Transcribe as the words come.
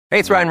Hey,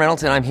 it's Ryan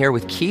Reynolds, and I'm here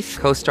with Keith,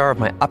 co-star of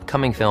my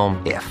upcoming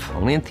film, If,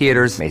 only in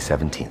theaters May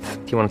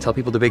 17th. Do you want to tell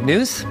people the big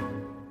news?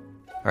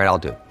 All right, I'll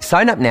do it.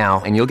 Sign up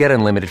now and you'll get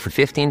unlimited for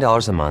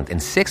 $15 a month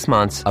and 6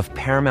 months of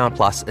Paramount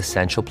Plus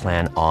Essential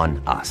Plan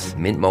on us.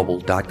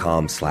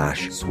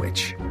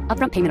 MintMobile.com/switch.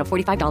 Upfront payment of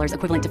 $45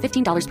 equivalent to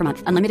 $15 per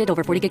month. Unlimited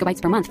over 40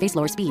 gigabytes per month. Face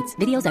lower speeds.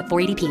 Videos at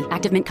 480p.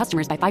 Active Mint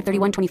customers by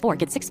 531.24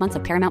 get 6 months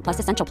of Paramount Plus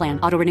Essential Plan.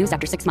 Auto renews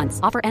after 6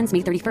 months. Offer ends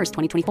May 31st,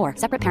 2024.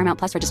 Separate Paramount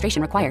Plus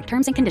registration required.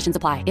 Terms and conditions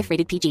apply if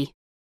rated PG.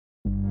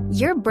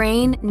 Your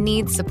brain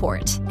needs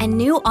support, and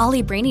new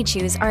Ollie Brainy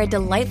Chews are a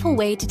delightful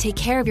way to take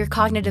care of your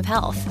cognitive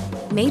health.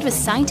 Made with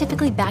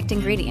scientifically backed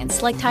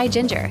ingredients like Thai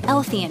ginger,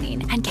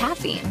 L-theanine, and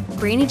caffeine,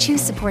 Brainy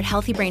Chews support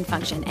healthy brain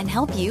function and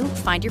help you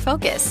find your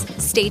focus,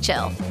 stay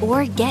chill,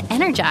 or get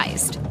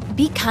energized.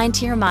 Be kind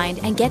to your mind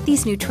and get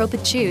these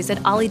nootropic chews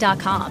at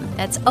ollie.com.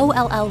 That's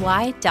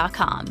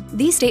OLLY.com.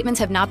 These statements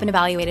have not been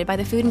evaluated by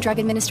the Food and Drug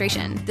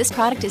Administration. This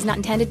product is not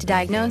intended to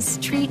diagnose,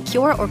 treat,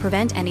 cure, or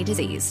prevent any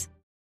disease.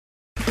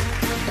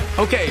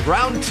 Okay,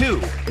 round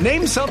two.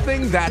 Name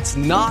something that's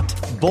not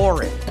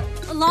boring.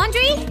 A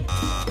laundry?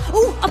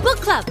 Ooh, a book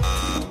club.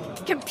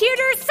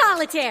 Computer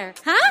solitaire,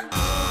 huh?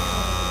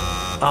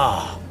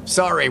 Ah,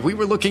 sorry, we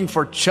were looking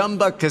for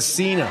Chumba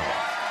Casino.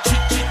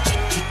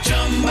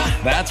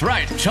 That's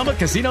right,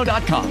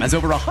 ChumbaCasino.com has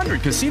over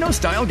 100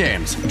 casino-style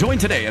games. Join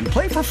today and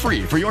play for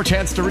free for your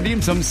chance to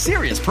redeem some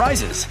serious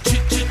prizes.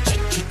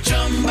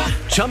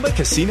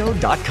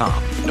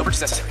 ChumbaCasino.com. No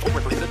purchase necessary. Void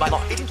where prohibited by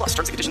law. 18+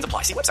 terms and conditions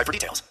apply. See website for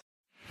details.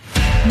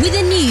 With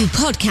a new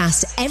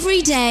podcast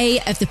every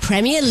day of the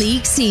Premier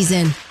League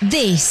season,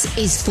 this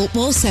is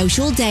Football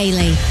Social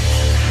Daily.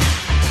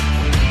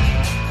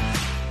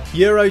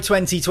 Euro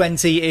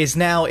 2020 is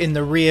now in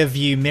the rear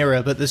view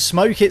mirror, but the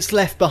smoke it's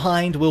left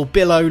behind will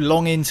billow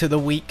long into the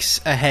weeks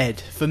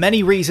ahead. For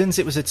many reasons,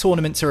 it was a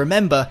tournament to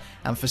remember,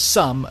 and for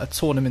some, a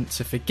tournament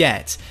to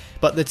forget.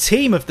 But the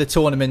team of the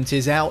tournament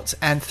is out,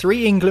 and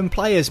 3 England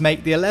players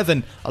make the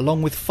 11,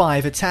 along with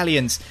 5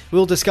 Italians.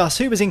 We'll discuss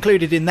who was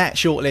included in that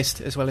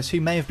shortlist, as well as who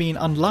may have been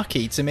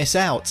unlucky to miss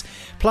out.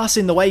 Plus,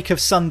 in the wake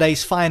of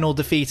Sunday's final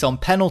defeat on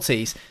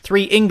penalties,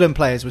 3 England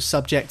players were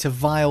subject to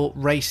vile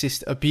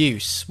racist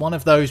abuse. One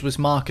of those was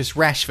Marcus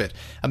Rashford,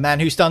 a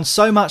man who's done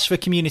so much for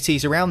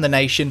communities around the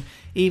nation.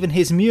 Even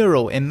his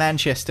mural in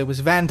Manchester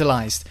was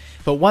vandalised.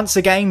 But once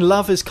again,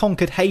 love has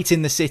conquered hate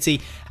in the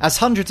city, as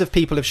hundreds of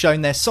people have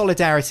shown their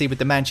solidarity with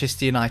the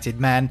Manchester United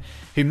man,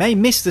 who may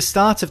miss the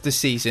start of the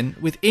season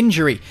with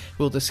injury.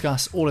 We'll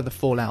discuss all of the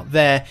fallout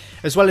there,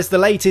 as well as the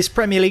latest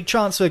Premier League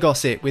transfer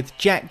gossip, with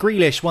Jack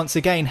Grealish once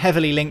again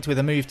heavily linked with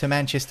a move to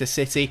Manchester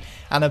City,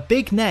 and a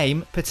big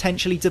name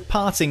potentially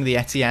departing the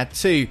Etihad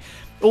too.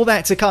 All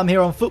that to come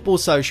here on Football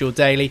Social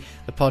Daily,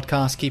 the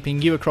podcast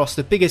keeping you across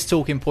the biggest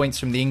talking points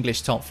from the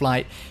English top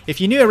flight.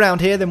 If you're new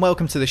around here, then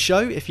welcome to the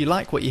show. If you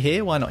like what you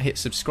hear, why not hit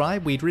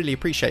subscribe? We'd really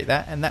appreciate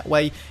that, and that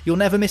way you'll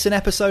never miss an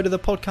episode of the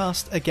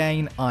podcast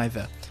again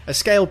either. A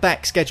scaled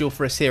back schedule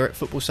for us here at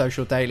Football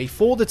Social Daily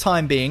for the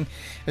time being,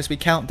 as we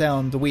count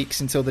down the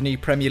weeks until the new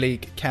Premier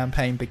League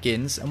campaign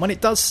begins. And when it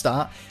does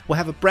start, we'll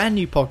have a brand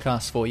new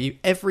podcast for you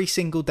every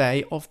single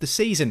day of the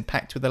season,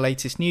 packed with the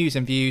latest news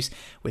and views,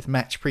 with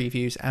match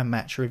previews and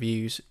match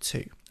reviews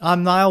too.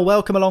 I'm Niall,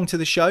 welcome along to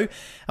the show.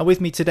 And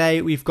with me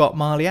today, we've got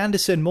Marley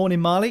Anderson.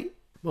 Morning, Marley.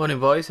 Morning,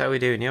 boys. How are we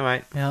doing? You all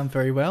right? Yeah, I'm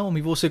very well. And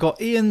we've also got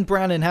Ian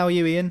Brannan. How are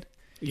you, Ian?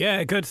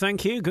 Yeah, good,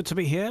 thank you. Good to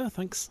be here,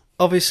 thanks.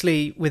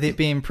 Obviously, with it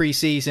being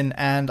pre-season,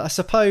 and I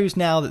suppose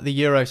now that the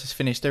Euros has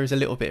finished, there is a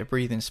little bit of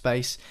breathing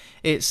space.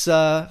 It's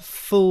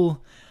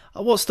full,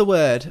 what's the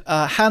word?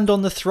 Hand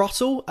on the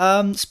throttle?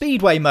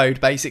 Speedway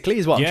mode, basically,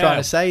 is what I'm trying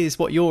to say, is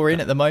what you're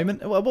in at the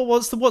moment.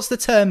 What's the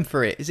term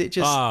for it? Is it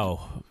just... Oh,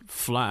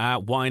 flat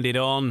out, wind it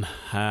on,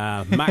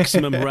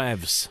 maximum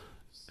revs.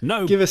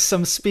 No, give us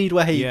some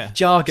Speedway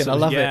jargon. I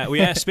love it.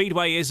 Yeah,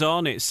 Speedway is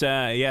on. It's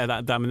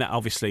that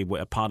obviously we're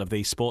a part of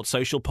the Sports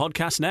Social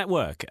Podcast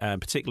Network,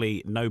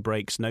 particularly No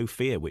Breaks, No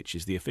Fear, which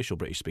is the official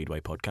British Speedway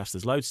podcast.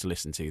 There's loads to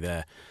listen to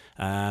there.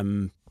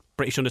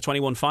 British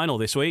Under-21 final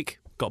this week.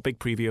 Got a big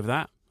preview of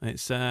that.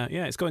 It's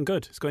it's going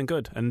good. It's going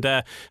good, and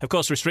of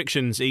course,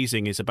 restrictions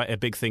easing is a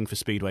big thing for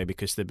Speedway,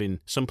 because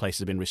some places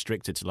have been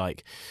restricted to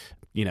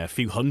a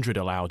few hundred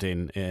allowed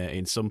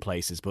in some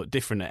places, but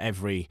different at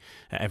every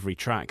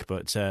track.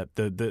 But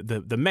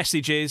the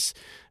message is,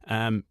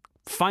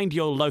 find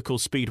your local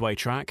Speedway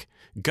track,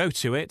 go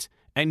to it,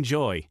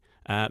 enjoy.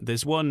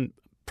 There's one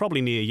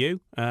probably near you.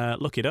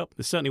 Look it up.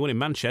 There's certainly one in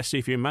Manchester.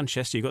 If you're in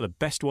Manchester, you've got the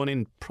best one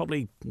in,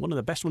 probably one of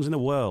the best ones in the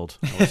world,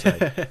 I would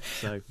say.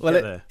 So,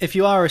 well, if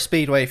you are a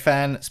Speedway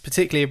fan,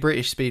 particularly a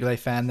British Speedway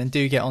fan, then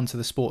do get onto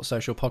the Sports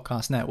Social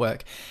Podcast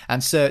Network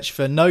and search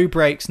for No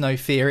Breaks, No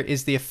Fear. It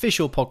is the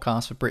official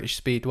podcast for British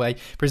Speedway,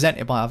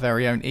 presented by our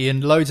very own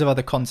Ian. Loads of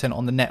other content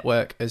on the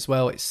network as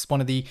well. It's one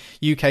of the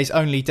UK's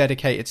only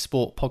dedicated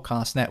sport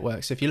podcast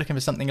networks. So if you're looking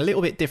for something a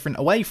little bit different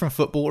away from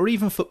football, or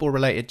even football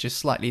related, just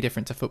slightly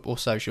different to Football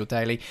Social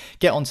Daily,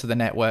 get onto the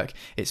network.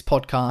 It's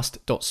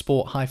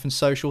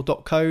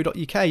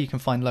podcast.sport-social.co.uk. You can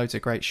find loads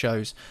of great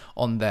shows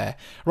on there.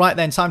 Right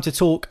then, time to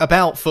talk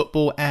about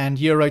football, and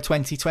Euro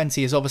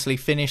 2020 is obviously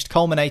finished,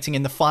 culminating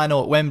in the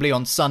final at Wembley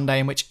on Sunday,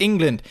 in which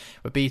England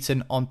were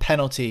beaten on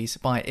penalties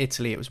by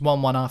Italy. It was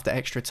 1-1 after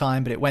extra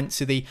time, but it went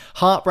to the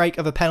heartbreak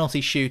of a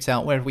penalty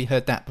shootout. Where have we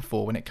heard that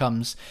before when it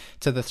comes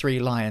to the Three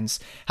Lions?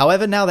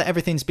 However, now that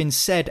everything's been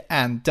said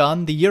and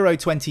done, the Euro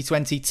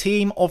 2020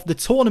 team of the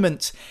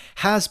tournament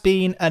has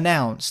been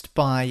announced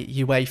by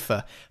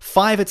UEFA.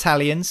 5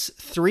 Italians,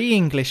 3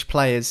 English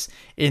players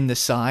in the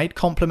side,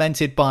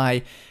 complemented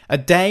by a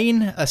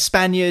Dane, a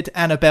Spaniard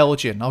and a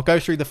Belgian. I'll go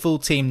through the full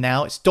team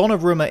now. It's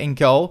Donnarumma in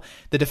goal.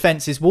 The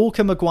defence is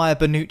Walker, Maguire,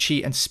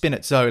 Bonucci and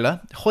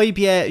Spinazzola.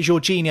 Højbjerg,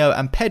 Jorginho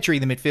and Pedri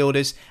the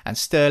midfielders, and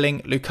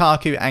Sterling,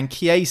 Lukaku and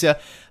Chiesa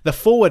the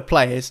forward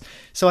players.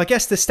 So I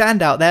guess the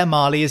standout there,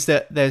 Marley, is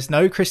that there's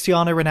no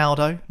Cristiano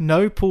Ronaldo,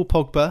 no Paul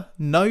Pogba,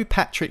 no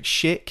Patrick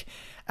Schick,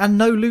 and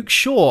no Luke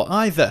Shaw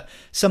either.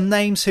 Some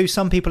names who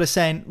some people are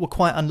saying were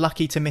quite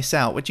unlucky to miss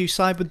out. Would you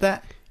side with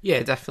that?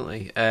 Yeah,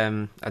 definitely.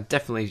 I'd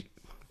definitely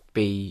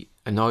be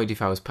annoyed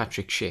if I was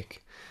Patrick Schick.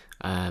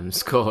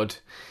 Scored,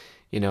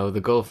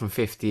 the goal from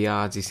 50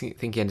 yards. I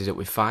think he ended up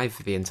with 5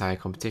 for the entire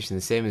competition,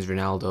 the same as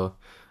Ronaldo,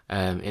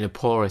 in a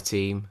poorer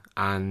team,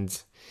 and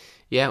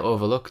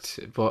overlooked.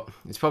 But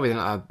it's probably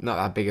not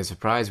that big a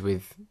surprise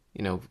with,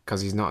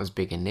 because he's not as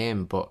big a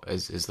name, but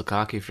as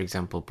Lukaku, for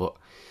example. But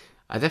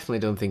I definitely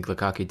don't think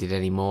Lukaku did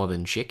any more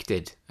than Schick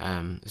did,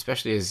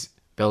 especially as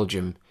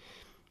Belgium,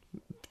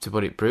 to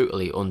put it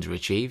brutally,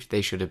 underachieved.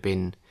 They should have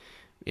been,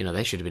 in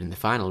the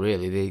final,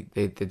 really.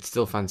 They'd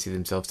still fancy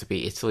themselves to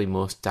beat Italy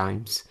most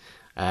times.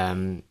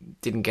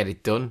 Didn't get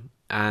it done.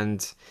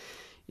 And,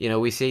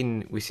 we've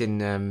seen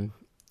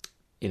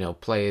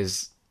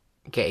players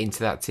get into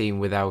that team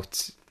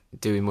without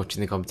doing much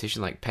in the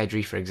competition. Like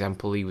Pedri, for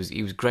example, he was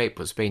great,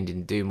 but Spain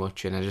didn't do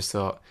much. And I just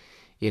thought,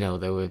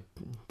 there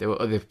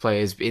were other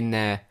players in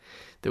there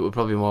that were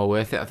probably more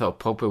worth it. I thought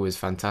Pogba was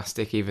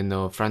fantastic, even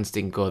though France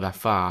didn't go that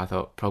far. I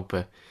thought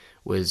Pogba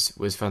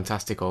was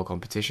fantastic all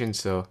competition.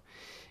 So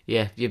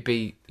yeah, you'd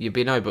be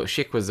annoyed, but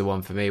Schick was the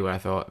one for me where I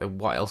thought,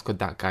 what else could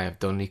that guy have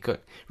done?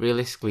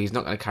 Realistically, he's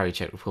not going to carry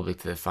Czech Republic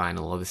to the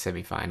final or the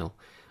semi-final.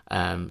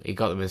 He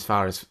got them as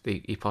far as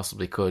he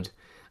possibly could.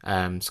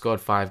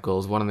 Scored 5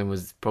 goals. One of them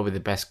was probably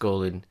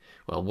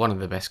one of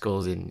the best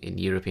goals in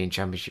European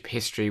Championship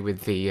history,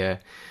 with the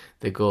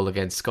goal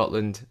against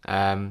Scotland.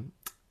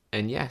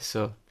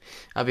 So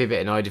I'd be a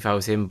bit annoyed if I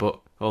was him, but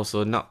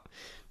also not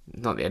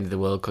the end of the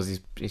world, because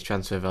his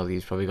transfer value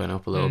is probably going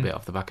up a little bit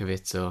off the back of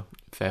it, so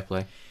fair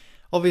play.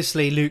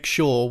 Obviously, Luke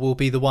Shaw will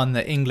be the one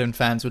that England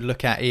fans would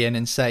look at, Ian,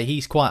 and say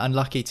he's quite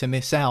unlucky to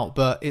miss out,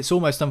 but it's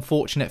almost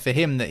unfortunate for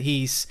him that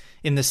he's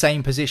in the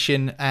same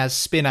position as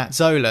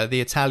Spinazzola,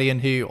 the Italian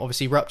who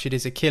obviously ruptured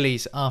his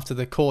Achilles after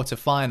the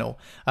quarter-final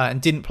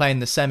and didn't play in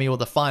the semi or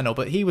the final,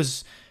 but he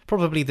was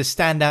probably the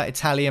standout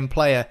Italian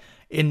player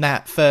in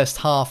that first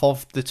half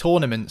of the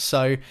tournament.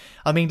 So,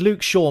 I mean,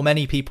 Luke Shaw,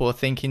 many people are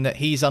thinking that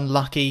he's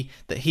unlucky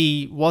that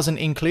he wasn't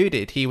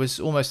included. He was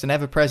almost an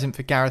ever-present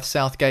for Gareth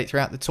Southgate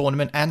throughout the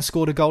tournament and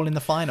scored a goal in the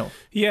final.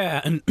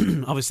 Yeah, and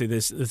obviously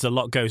there's a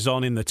lot goes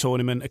on in the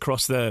tournament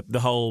across the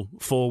whole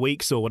 4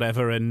 weeks or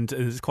whatever, and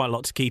there's quite a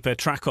lot to keep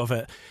track of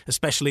it,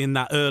 especially in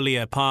that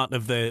earlier part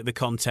of the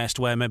contest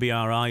where maybe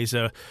our eyes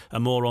are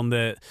more on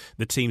the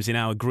teams in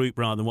our group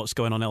rather than what's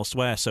going on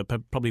elsewhere. So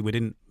probably we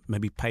didn't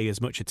maybe pay as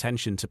much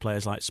attention to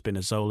players like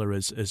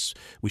Spinazzola as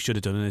we should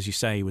have done, and as you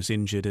say, he was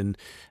injured and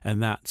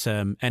that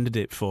ended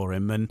it for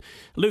him. And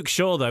Luke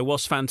Shaw, though,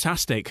 was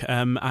fantastic.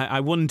 I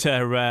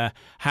wonder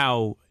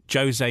how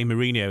Jose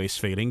Mourinho is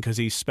feeling, because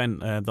he's spent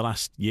the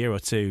last year or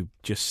two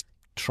just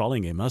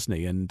trolling him, hasn't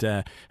he? And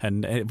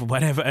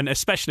whatever, and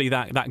especially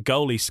that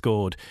goal he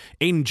scored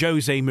in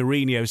Jose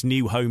Mourinho's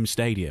new home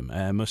stadium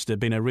must have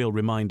been a real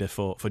reminder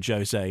for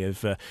Jose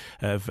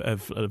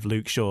of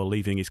Luke Shaw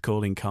leaving his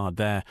calling card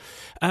there.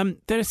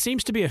 There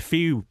seems to be a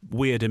few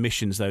weird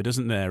omissions, though,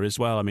 doesn't there, as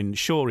well? I mean,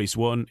 Shaw is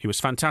one. He was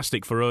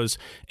fantastic for us.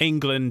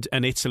 England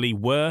and Italy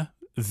were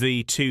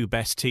the 2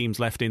 best teams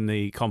left in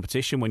the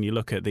competition when you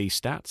look at these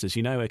stats. As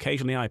you know,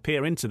 occasionally I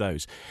peer into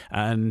those,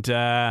 and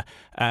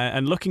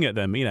looking at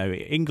them,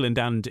 England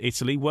and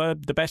Italy were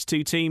the best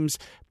 2 teams,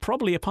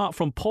 probably apart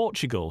from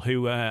Portugal,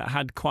 who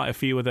had quite a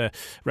few other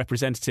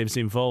representatives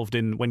involved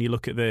in, when you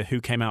look at who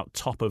came out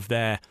top of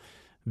their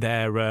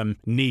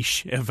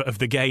niche of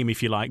the game,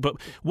 if you like. But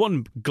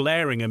one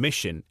glaring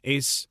omission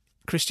is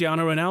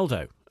Cristiano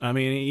Ronaldo. I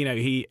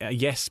mean,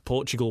 yes,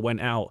 Portugal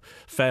went out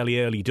fairly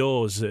early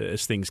doors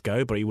as things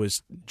go, but he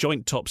was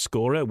joint top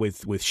scorer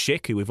with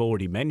Schick, who we've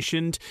already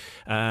mentioned.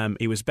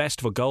 He was best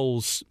for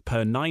goals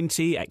per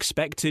 90,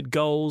 expected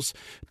goals,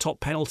 top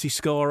penalty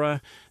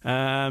scorer,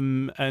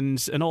 and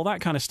all that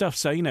kind of stuff.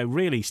 So,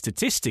 really,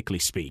 statistically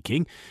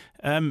speaking,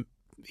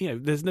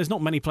 there's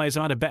not many players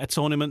who had a better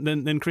tournament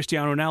than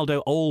Cristiano Ronaldo,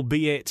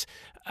 albeit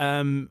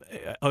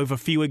over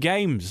fewer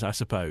games, I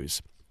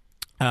suppose.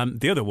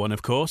 The other one,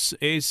 of course,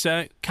 is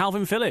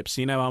Calvin Phillips.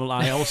 You know,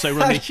 I also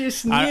run I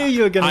just knew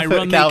you were going to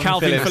put the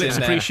Calvin Phillips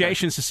in there.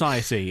 Appreciation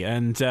Society,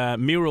 and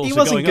murals. He are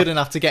wasn't going good up.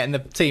 enough to get in the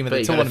team of But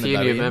the you got a tournament. few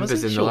though, new Ian, members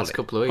wasn't in he? the last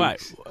couple of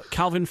weeks. Right,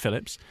 Calvin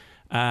Phillips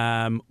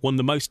won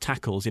the most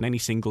tackles in any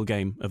single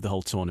game of the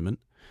whole tournament.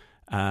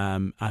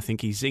 I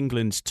think he's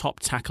England's top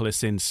tackler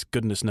since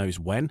goodness knows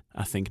when.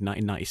 I think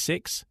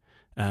 1996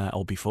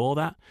 or before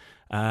that.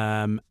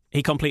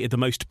 He completed the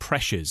most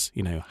pressures,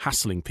 you know,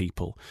 hassling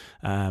people.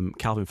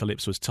 Calvin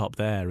Phillips was top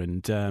there,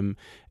 and him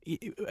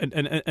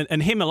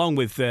along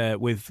with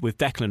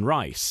Declan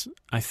Rice,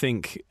 I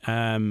think,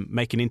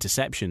 making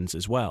interceptions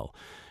as well.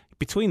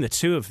 Between the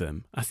two of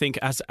them, I think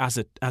as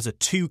a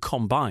two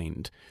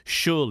combined,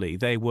 surely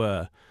they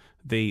were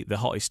the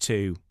hottest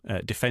two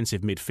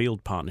defensive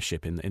midfield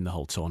partnership in the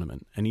whole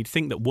tournament, and you'd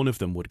think that one of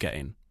them would get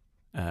in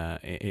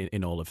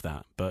all of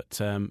that, but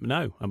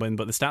no. I mean,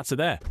 but the stats are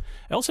there.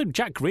 Also,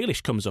 Jack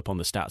Grealish comes up on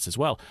the stats as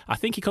well. I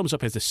think he comes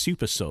up as a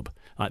super sub,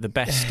 like the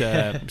best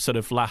sort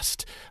of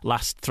last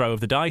throw of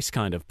the dice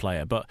kind of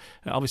player. But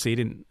obviously, he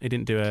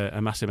didn't do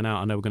a massive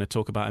amount. I know we're going to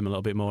talk about him a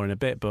little bit more in a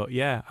bit, but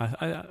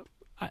yeah,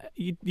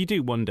 you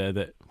do wonder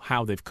that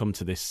how they've come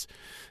to this.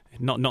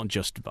 Not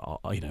just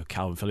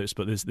Calvin Phillips,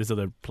 but there's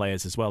other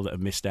players as well that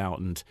have missed out,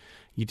 and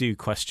you do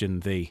question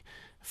the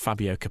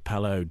Fabio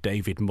Capello,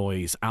 David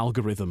Moyes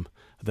algorithm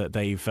that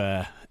they've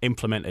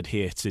implemented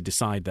here to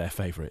decide their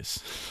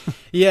favourites.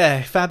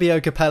 Yeah, Fabio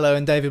Capello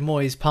and David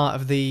Moyes, part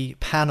of the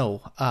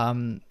panel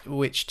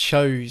which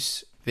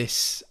chose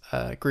this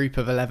group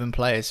of 11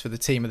 players for the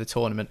team of the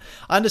tournament.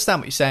 I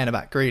understand what you're saying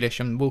about Grealish,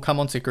 and we'll come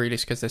on to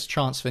Grealish because there's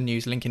transfer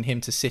news linking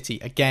him to City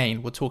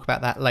again. We'll talk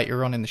about that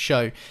later on in the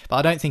show. But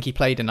I don't think he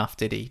played enough,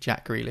 did he,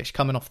 Jack Grealish?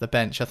 Coming off the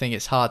bench, I think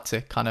it's hard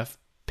to kind of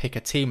pick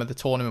a team of the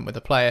tournament with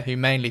a player who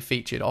mainly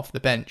featured off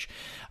the bench.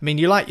 I mean,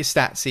 you like your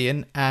stats,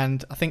 Ian,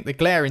 and I think the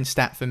glaring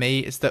stat for me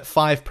is that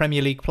 5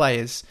 Premier League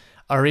players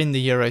are in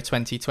the Euro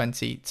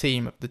 2020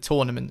 team of the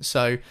tournament.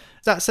 So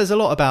that says a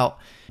lot about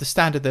the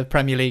standard of the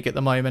Premier League at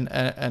the moment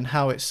and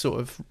how it's sort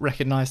of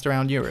recognised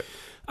around Europe.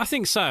 I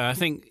think so. I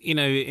think, you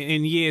know,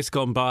 in years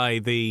gone by,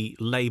 the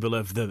label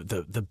of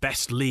the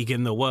best league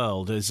in the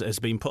world has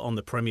been put on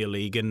the Premier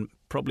League, and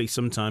probably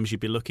sometimes you'd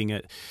be looking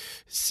at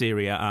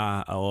Serie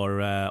A or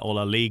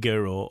La Liga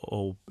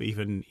or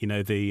even, you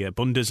know, the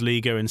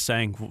Bundesliga and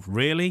saying,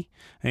 really?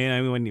 You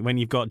know, when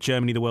you've got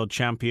Germany, the world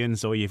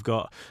champions, or you've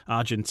got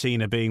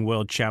Argentina being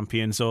world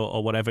champions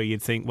or whatever,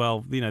 you'd think,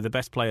 well, you know, the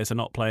best players are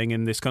not playing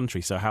in this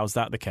country, so how's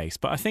that the case?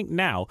 But I think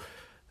now,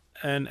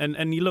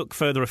 and you look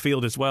further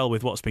afield as well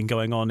with what's been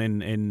going on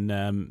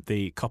in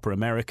the Copa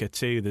America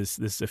too.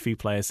 There's a few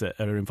players that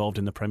are involved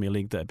in the Premier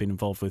League that have been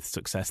involved with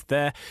success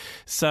there.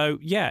 So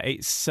yeah,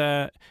 it's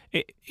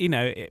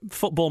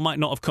football might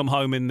not have come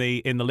home in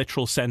the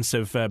literal sense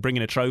of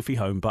bringing a trophy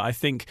home, but I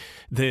think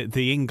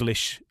the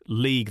English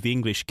league, the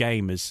English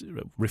game has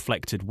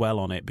reflected well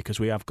on it, because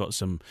we have got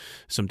some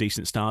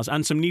decent stars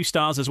and some new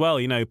stars as well.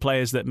 You know,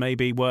 players that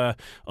maybe were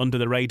under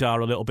the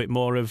radar a little bit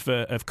more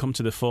have come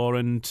to the fore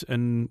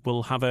and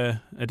will have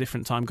a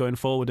different time going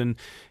forward. And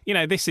you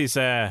know, this is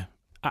I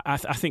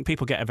think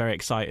people get very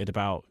excited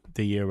about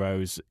the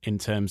Euros in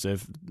terms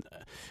of,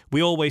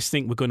 we always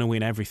think we're going to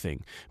win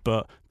everything,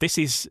 but this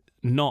is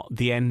not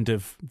the end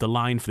of the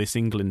line for this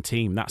England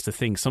team. That's the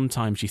thing.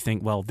 Sometimes you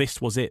think, well, this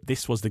was it.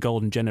 This was the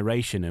golden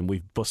generation, and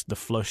we've bust the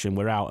flush and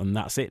we're out, and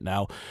that's it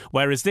now.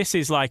 Whereas this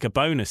is like a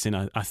bonus.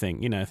 I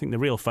think the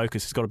real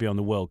focus has got to be on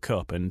the World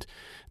Cup, and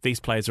these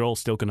players are all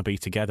still going to be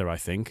together, I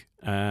think,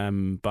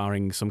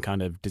 barring some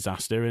kind of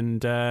disaster.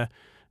 And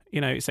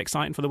it's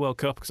exciting for the World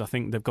Cup, because I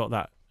think they've got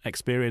that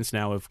experience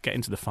now of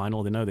getting to the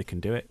final. They know they can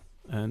do it,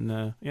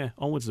 and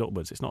onwards and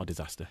upwards. It's not a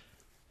disaster.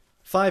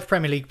 5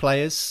 Premier League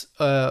players,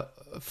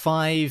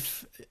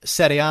 5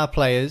 Serie A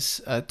players.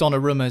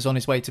 Donnarumma's on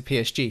his way to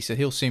PSG, so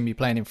he'll soon be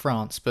playing in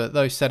France. But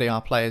those Serie A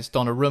players,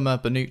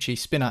 Donnarumma, Bonucci,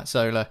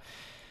 Spinazzola,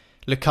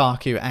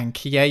 Lukaku and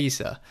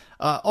Chiesa.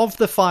 Of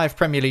the 5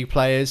 Premier League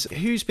players,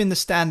 who's been the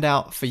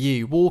standout for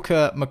you?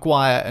 Walker,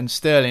 Maguire and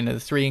Sterling are the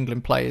 3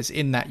 England players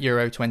in that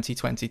Euro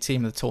 2020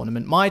 team of the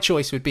tournament. My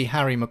choice would be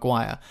Harry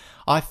Maguire.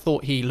 I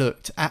thought he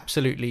looked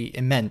absolutely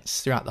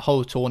immense throughout the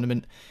whole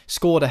tournament.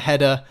 Scored a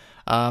header.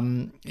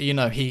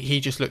 He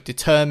just looked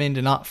determined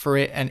and up for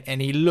it,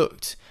 and he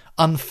looked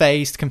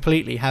unfazed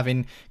completely,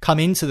 having come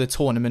into the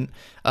tournament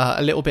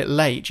a little bit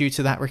late due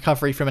to that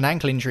recovery from an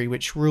ankle injury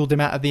which ruled him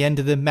out at the end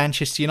of the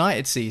Manchester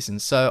United season.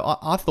 So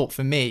I thought,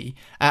 for me,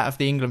 out of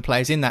the England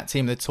players in that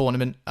team of the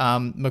tournament,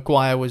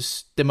 Maguire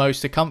was the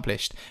most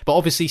accomplished. But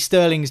obviously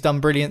Sterling's done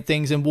brilliant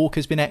things and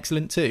Walker's been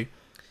excellent too.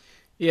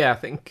 Yeah, I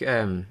think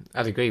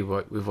I'd agree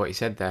with what you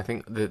said there. I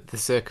think the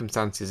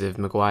circumstances of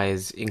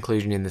Maguire's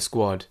inclusion in the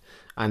squad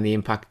and the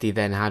impact he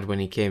then had when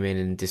he came in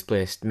and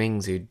displaced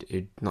Mings,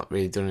 who'd not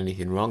really done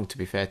anything wrong, to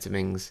be fair to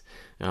Mings.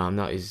 I'm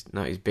not his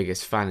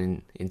biggest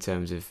fan in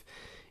terms of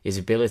his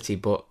ability,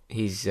 but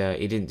he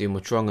didn't do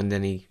much wrong, and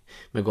then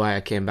Maguire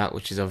came back,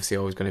 which is obviously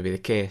always going to be the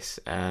case.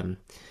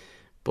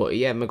 But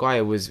yeah,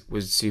 Maguire was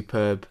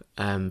superb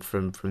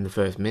from the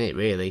first minute,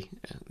 really.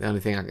 The only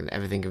thing I can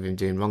ever think of him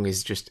doing wrong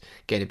is just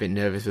getting a bit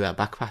nervous with that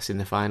back pass in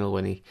the final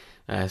when he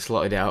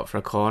slotted it out for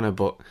a corner,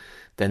 but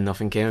then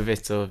nothing came of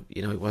it, so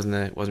it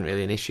wasn't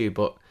really an issue.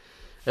 But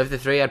of the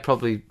three, I'd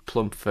probably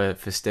plump for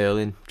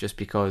Sterling, just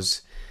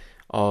because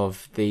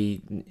of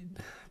the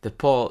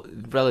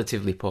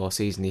relatively poor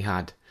season he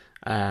had.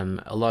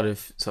 A lot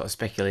of sort of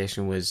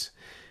speculation was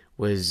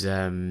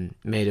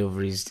made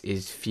over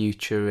his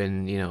future,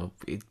 and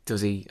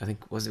does he? I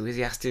think was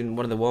he asked in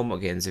one of the warm-up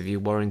games, have you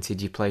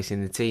warranted your place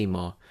in the team,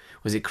 or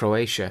was it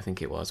Croatia? I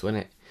think it was,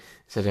 wasn't it?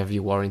 Said, have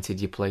you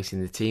warranted your place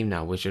in the team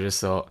now? Which I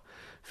just thought,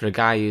 for a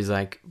guy who's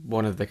like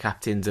one of the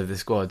captains of the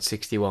squad,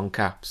 61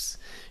 caps,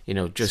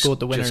 just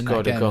scored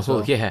a goal.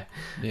 Well. Yeah.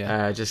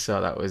 I just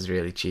thought that was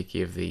really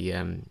cheeky of the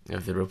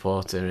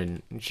reporter,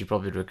 and she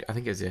probably, I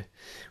think was it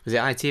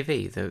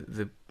ITV,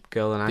 the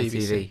girl on ITV,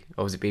 BBC.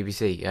 Or was it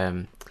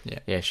BBC?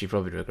 Yeah, she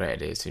probably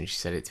regretted it as soon as she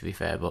said it, to be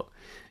fair. But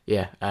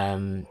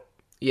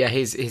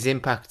his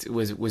impact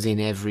was in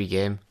every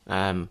game,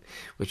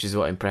 which is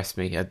what impressed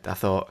me. I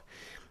thought,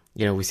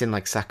 we've seen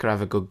like Saka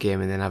have a good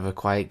game and then have a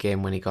quiet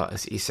game when he got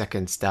his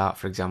second start,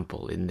 for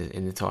example, in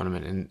the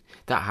tournament, and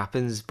that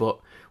happens. But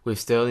with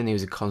Sterling, he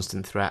was a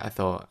constant threat, I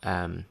thought,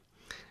 and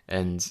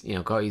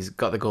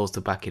got the goals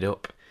to back it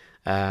up.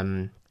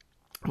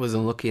 Was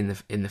unlucky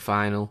in the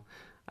final.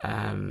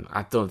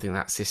 I don't think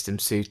that system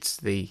suits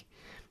the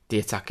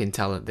attacking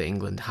talent that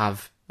England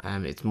have.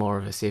 It's more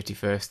of a safety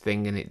first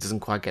thing, and it doesn't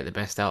quite get the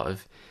best out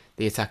of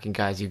the attacking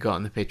guys you've got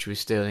on the pitch with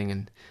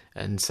Sterling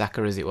and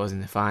Saka as it was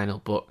in the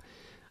final. But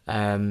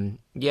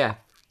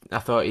I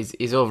thought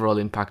his overall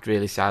impact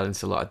really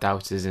silenced a lot of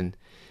doubters, and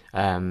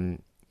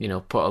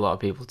put a lot of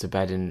people to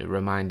bed, and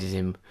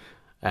reminded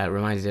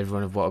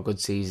everyone of what a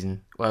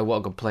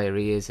good player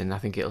he is, and I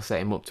think it'll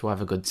set him up to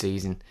have a good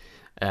season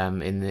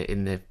in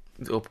the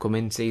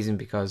upcoming season,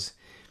 because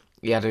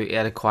he had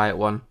a quiet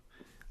one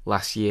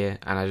last year,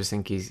 and I just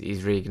think he's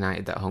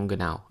reignited that hunger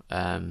now.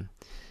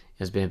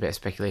 There's been a bit of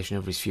speculation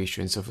over his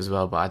future and stuff as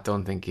well, but I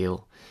don't think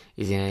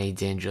he's in any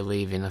danger of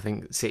leaving. I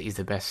think City's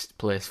the best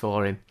place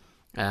for him,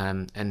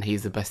 and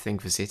he's the best thing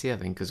for City, I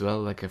think, as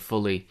well. Like a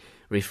fully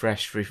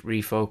refreshed,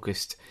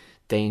 refocused,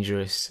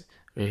 dangerous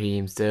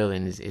Raheem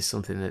Sterling is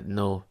something that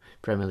no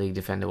Premier League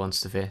defender wants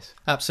to face.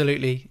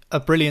 Absolutely. A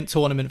brilliant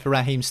tournament for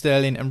Raheem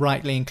Sterling, and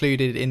rightly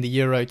included in the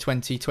Euro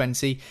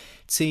 2020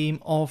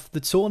 team of the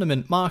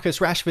tournament. Marcus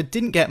Rashford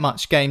didn't get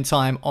much game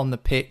time on the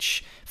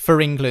pitch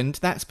for England.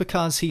 That's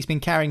because he's been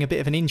carrying a bit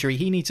of an injury.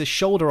 He needs a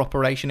shoulder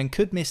operation and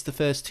could miss the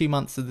first 2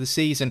 months of the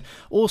season.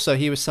 Also,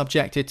 he was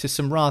subjected to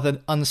some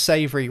rather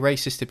unsavoury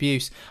racist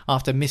abuse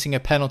after missing a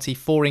penalty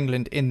for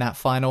England in that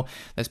final.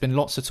 There's been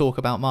lots of talk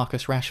about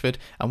Marcus Rashford,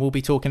 and we'll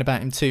be talking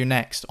about him too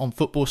next on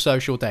Football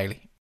Social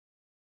Daily.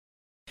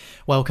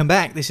 Welcome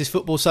back. This is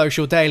Football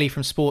Social Daily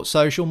from Sports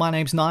Social. My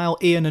name's Niall,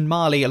 Ian and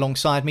Marley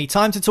alongside me.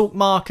 Time to talk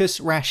Marcus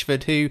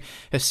Rashford, who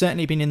has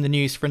certainly been in the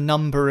news for a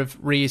number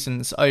of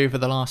reasons over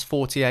the last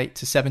 48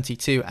 to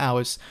 72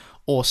 hours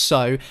or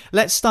so.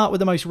 Let's start with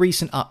the most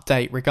recent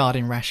update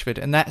regarding Rashford,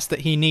 and that's that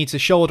he needs a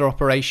shoulder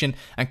operation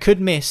and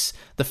could miss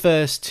the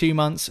first 2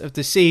 months of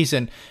the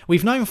season.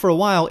 We've known for a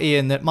while,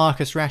 Ian, that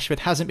Marcus Rashford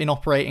hasn't been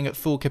operating at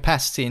full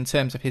capacity in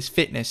terms of his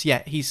fitness,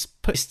 yet he's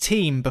put his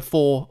team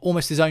before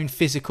almost his own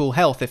physical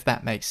health, if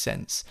that makes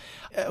sense.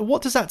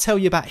 What does that tell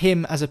you about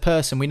him as a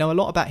person? We know a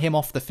lot about him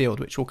off the field,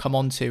 which we'll come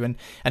on to,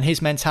 and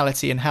his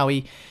mentality and how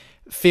he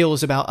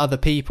feels about other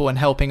people and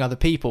helping other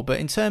people.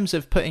 But in terms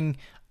of putting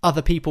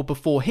other people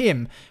before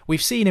him,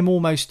 we've seen him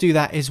almost do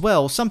that as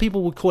well. Some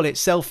people would call it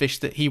selfish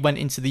that he went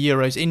into the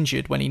Euros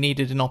injured when he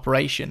needed an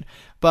operation.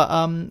 But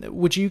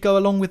would you go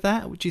along with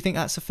that? Do you think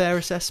that's a fair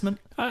assessment?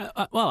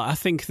 Well, I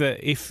think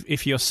that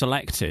if you're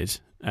selected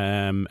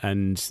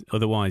and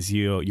otherwise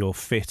you're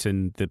fit,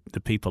 and the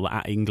people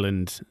at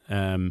England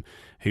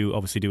who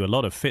obviously do a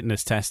lot of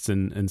fitness tests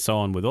and so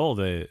on with all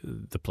the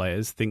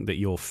players, think that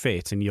you're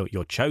fit and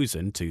you're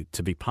chosen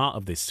to be part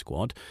of this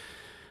squad,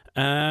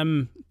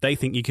 they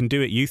think you can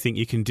do it, you think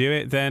you can do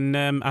it, then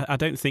I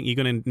don't think you're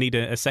going to need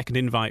a second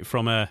invite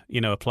from a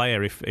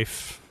player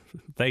if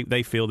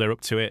they feel they're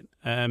up to it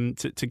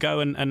to go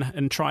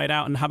and try it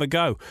out and have a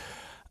go.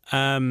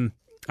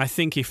 I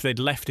think if they'd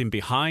left him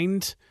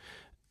behind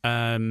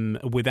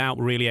without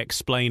really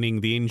explaining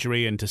the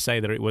injury and to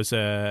say that it was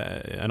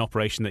an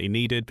operation that he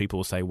needed, people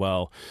will say,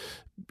 well,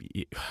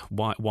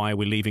 why are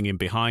we leaving him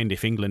behind?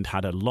 If England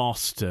had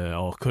lost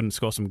or couldn't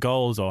score some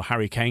goals, or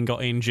Harry Kane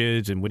got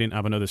injured and we didn't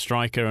have another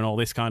striker and all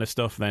this kind of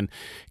stuff, then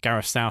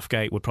Gareth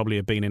Southgate would probably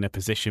have been in a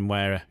position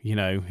where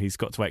he's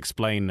got to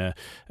explain a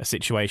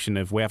situation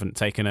of, we haven't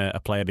taken a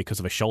player because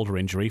of a shoulder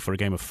injury for a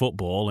game of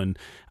football. And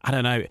I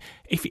don't know,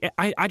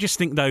 I just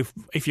think though,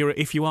 if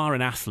you are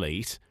an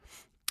athlete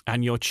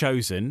and you're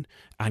chosen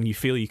and you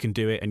feel you can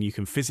do it and you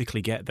can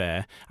physically get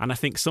there. And I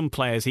think some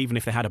players, even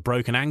if they had a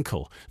broken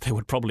ankle, they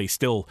would probably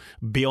still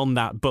be on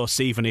that bus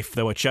even if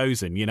they were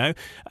chosen, you know.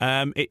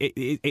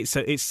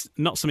 It's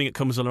not something that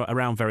comes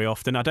around very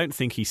often. I don't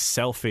think he's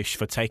selfish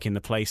for taking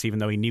the place, even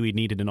though he knew he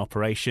needed an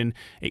operation.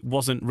 It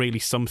wasn't really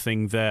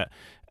something that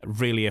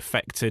really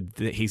affected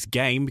his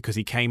game because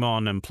he came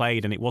on and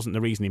played, and it wasn't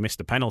the reason he missed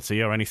a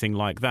penalty or anything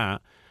like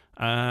that.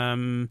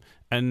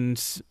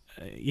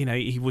 You know,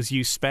 he was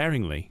used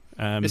sparingly.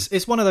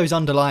 It's one of those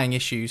underlying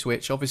issues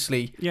which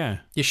obviously your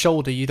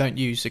shoulder you don't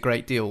use a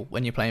great deal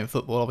when you're playing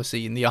football,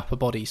 obviously in the upper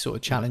body sort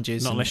of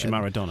challenges. Not unless you're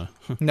Maradona.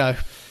 No.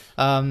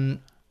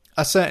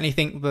 I certainly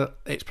think that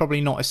it's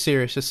probably not as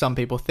serious as some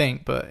people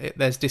think, but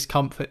there's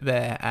discomfort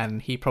there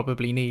and he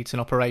probably needs an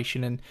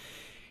operation. And,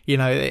 you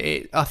know,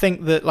 I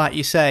think that, like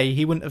you say,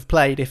 he wouldn't have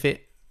played if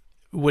it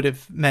would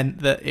have meant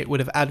that it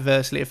would have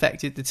adversely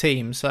affected the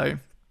team. So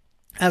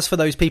as for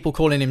those people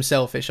calling him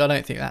selfish, I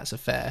don't think that's a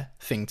fair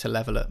thing to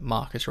level at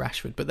Marcus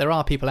Rashford. But there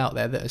are people out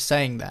there that are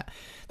saying that.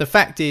 The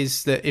fact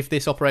is that if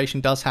this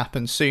operation does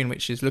happen soon,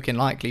 which is looking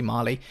likely,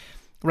 Marley,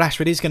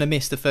 Rashford is going to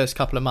miss the first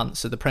couple of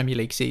months of the Premier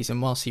League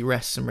season whilst he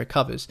rests and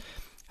recovers.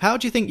 How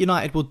do you think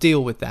United will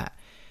deal with that?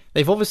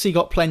 They've obviously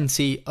got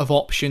plenty of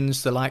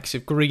options, the likes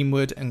of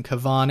Greenwood and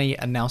Cavani,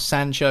 and now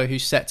Sancho,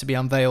 who's set to be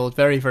unveiled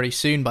very, very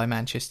soon by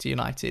Manchester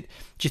United.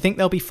 Do you think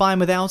they'll be fine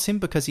without him?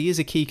 Because he is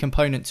a key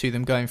component to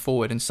them going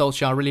forward, and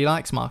Solskjaer really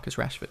likes Marcus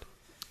Rashford.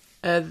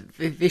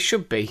 They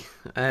should be.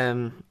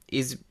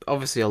 He's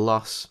obviously a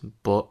loss,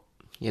 but,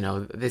 you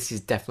know, this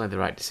is definitely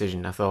the right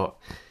decision. I thought,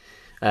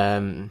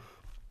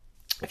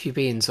 if you're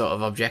being sort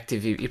of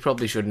objective, you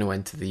probably shouldn't have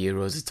went to the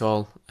Euros at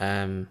all.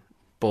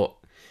 But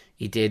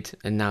he did,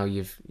 and now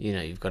you've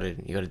got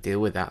to deal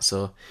with that.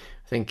 So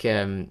I think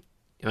I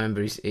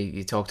remember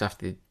he talked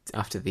after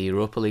the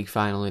Europa League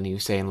final, and he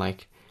was saying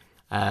like,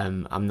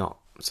 I'm not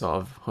sort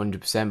of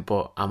 100%,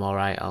 but I'm all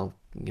right. I'll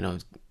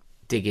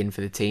dig in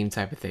for the team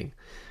type of thing.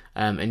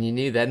 And you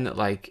knew then that,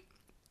 like,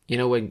 you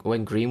know,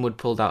 when Greenwood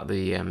pulled out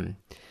the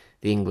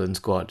England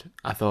squad,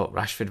 I thought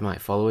Rashford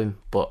might follow him,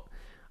 but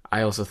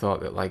I also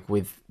thought that, like,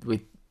 with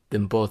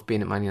them both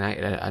being at Man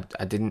United,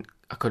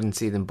 I couldn't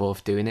see them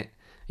both doing it.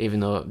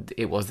 Even though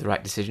it was the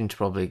right decision to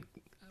probably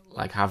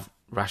like have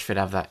Rashford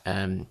have that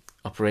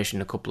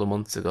operation a couple of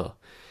months ago.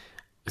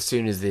 As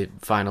soon as the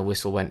final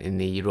whistle went in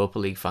the Europa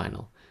League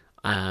final,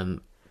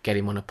 get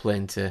him on a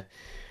plane to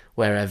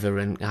wherever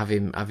and have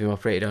him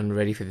operated on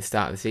ready for the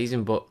start of the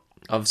season. But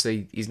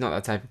obviously he's not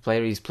that type of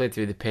player. He's played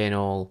through the pain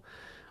all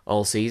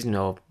season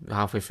or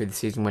halfway through the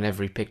season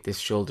whenever he picked this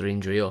shoulder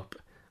injury up.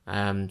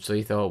 So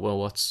he thought, well,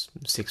 what's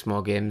 6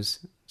 more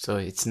games? So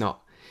it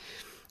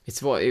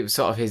was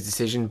sort of his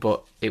decision,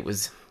 but it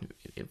was,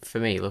 for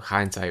me, look,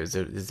 hindsight, it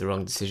was the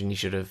wrong decision. He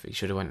should have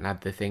went and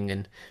had the thing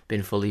and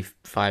been fully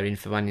firing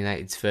for Man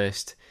United's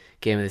first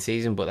game of the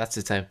season. But that's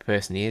the type of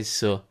person he is.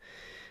 So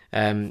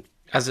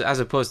as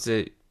opposed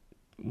to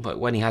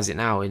when he has it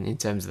now, in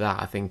terms of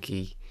that, I think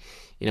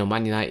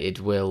Man United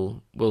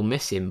will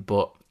miss him,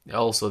 but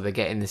also they're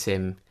getting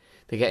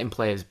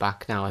players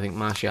back now. I think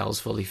Martial's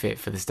fully fit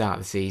for the start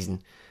of the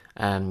season.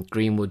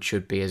 Greenwood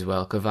should be as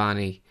well.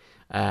 Cavani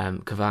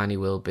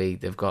will be.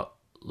 They've got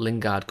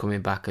Lingard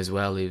coming back as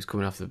well, who's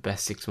coming off the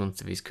best 6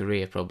 months of his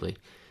career probably.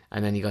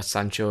 And then you got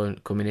Sancho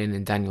coming in,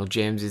 and Daniel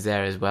James is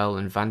there as well,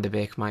 and Van der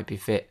Beek might be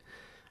fit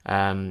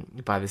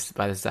by the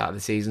start of the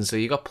season. So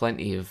you got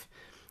plenty of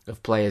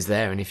players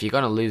there, and if you're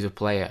going to lose a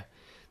player,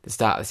 the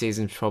start of the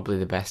season is probably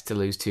the best to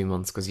lose 2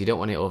 months, because you don't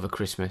want it over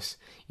Christmas.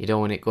 You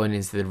don't want it going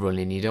into the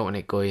run-in. You don't want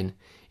it going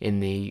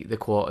in the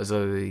quarters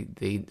or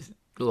the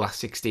last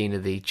 16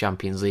 of the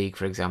Champions League,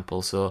 for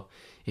example. So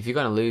if you're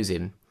going to lose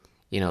him,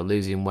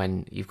 lose him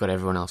when you've got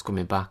everyone else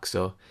coming back.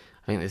 So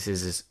I think this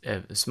is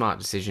a smart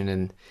decision,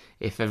 and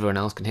if everyone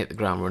else can hit the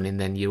ground running,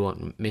 then you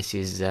won't miss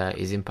his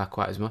impact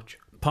quite as much.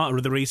 Part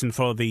of the reason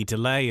for the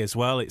delay as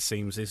well, it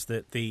seems, is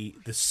that the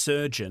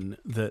surgeon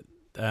that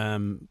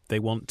they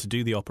want to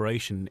do the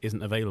operation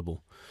isn't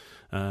available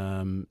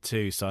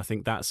too. So I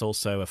think that's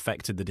also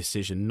affected the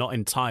decision, not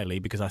entirely,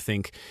 because I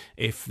think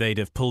if they'd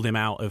have pulled him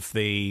out of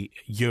the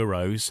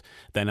Euros,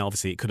 then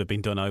obviously it could have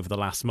been done over the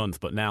last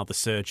month, but now the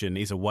surgeon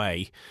is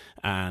away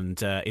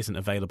and isn't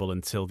available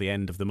until the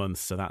end of the month.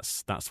 So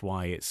that's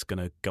why it's going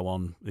to go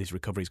on. His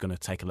recovery is going to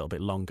take a little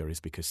bit longer, is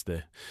because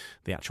the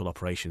actual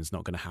operation is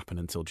not going to happen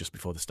until just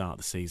before the start of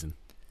the season.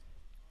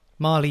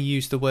 Marley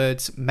used the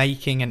words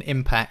making an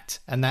impact,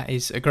 and that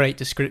is a great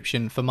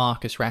description for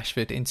Marcus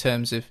Rashford in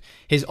terms of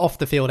his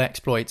off-the-field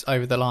exploits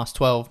over the last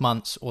 12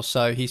 months or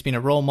so. He's been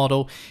a role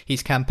model.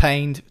 He's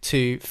campaigned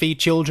to feed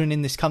children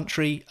in this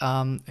country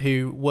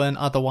who weren't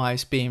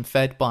otherwise being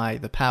fed by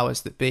the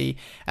powers that be,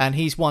 and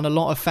he's won a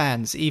lot of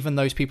fans. Even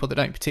those people that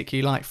don't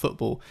particularly like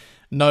football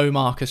know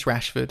Marcus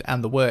Rashford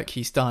and the work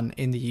he's done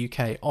in the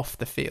UK off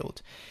the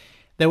field.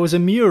 There was a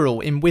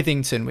mural in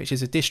Withington, which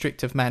is a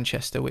district of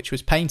Manchester, which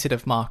was painted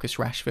of Marcus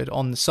Rashford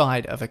on the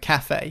side of a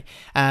cafe.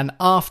 And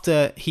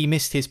after he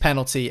missed his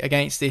penalty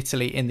against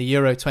Italy in the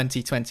Euro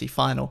 2020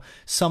 final,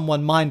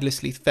 someone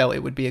mindlessly felt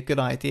it would be a good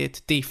idea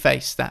to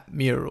deface that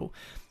mural.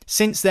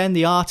 Since then,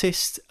 the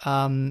artist,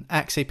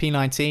 Axe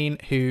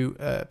P19, who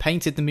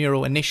painted the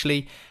mural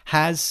initially,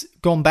 has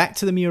gone back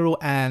to the mural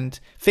and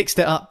fixed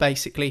it up,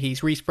 basically.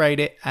 He's resprayed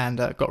it and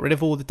got rid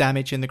of all the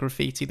damage in the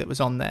graffiti that was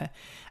on there.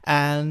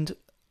 And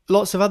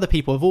lots of other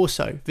people have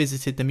also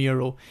visited the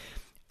mural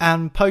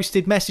and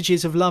posted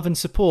messages of love and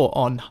support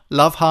on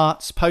love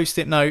hearts,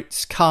 post-it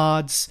notes,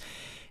 cards,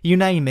 you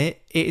name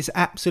it. It is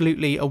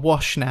absolutely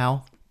awash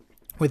now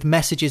with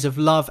messages of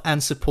love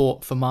and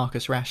support for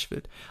Marcus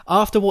Rashford.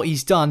 After what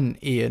he's done,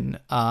 Ian,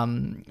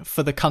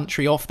 for the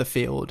country off the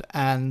field,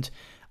 and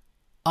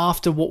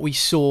after what we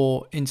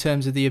saw in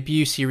terms of the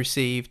abuse he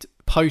received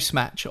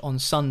post-match on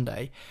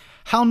Sunday,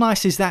 how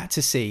nice is that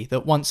to see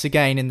that once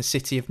again in the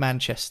city of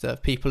Manchester,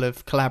 people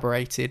have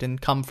collaborated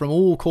and come from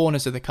all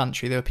corners of the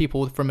country. There are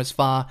people from as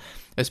far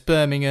as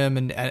Birmingham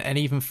and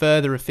even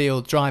further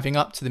afield driving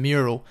up to the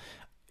mural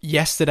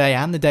yesterday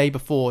and the day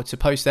before to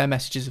post their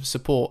messages of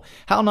support.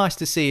 How nice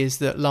to see is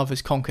that love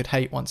has conquered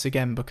hate once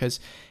again, because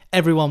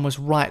everyone was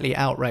rightly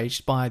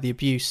outraged by the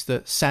abuse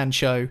that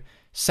Sancho,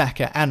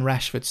 Saka and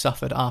Rashford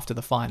suffered after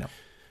the final.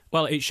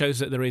 Well, it shows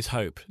that there is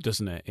hope,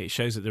 doesn't it? It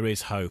shows that there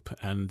is hope,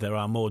 and there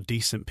are more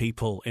decent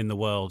people in the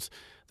world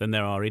than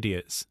there are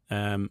idiots.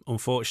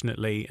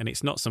 Unfortunately, and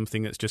it's not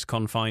something that's just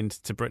confined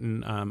to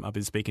Britain. I've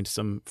been speaking to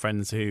some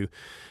friends who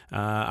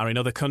are in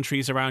other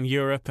countries around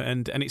Europe,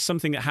 and it's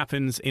something that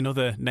happens in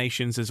other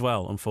nations as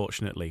well,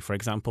 unfortunately. For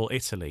example,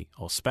 Italy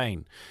or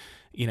Spain.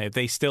 You know,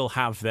 they still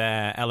have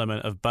their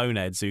element of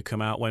boneheads who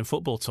come out when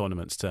football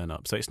tournaments turn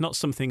up. So it's not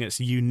something that's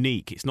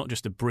unique. It's not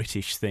just a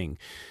British thing.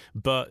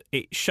 But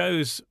it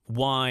shows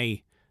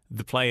why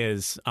the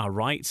players are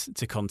right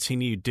to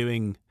continue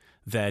doing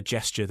their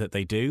gesture that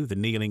they do, the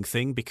kneeling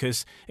thing,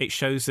 because it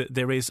shows that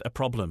there is a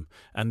problem.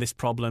 And this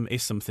problem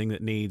is something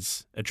that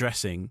needs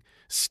addressing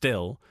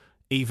still,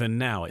 even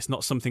now. It's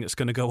not something that's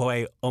going to go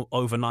away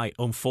overnight,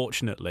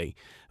 unfortunately.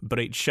 But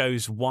it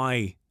shows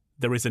why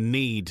there is a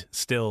need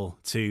still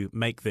to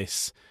make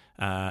this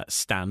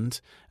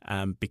stand,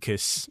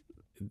 because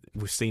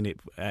we've seen it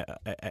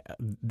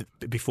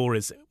before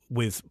as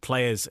with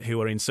players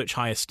who are in such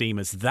high esteem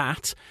as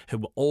that,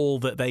 who all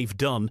that they've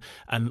done,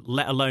 and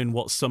let alone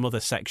what some other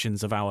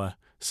sections of our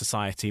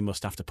society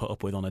must have to put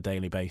up with on a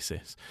daily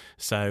basis.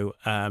 So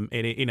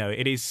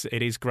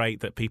it is great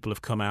that people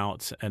have come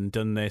out and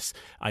done this.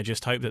 I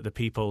just hope that the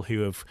people who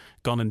have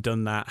gone and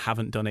done that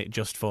haven't done it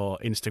just for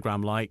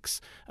Instagram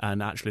likes,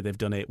 and actually they've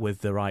done it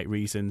with the right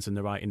reasons and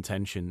the right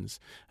intentions,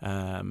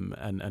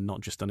 and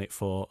not just done it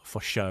for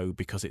show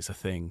because it's a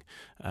thing.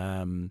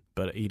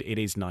 But it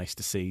is nice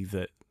to see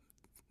that,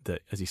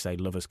 as you say,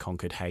 love has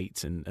conquered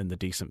hate, and the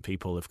decent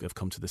people have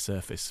come to the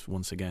surface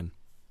once again.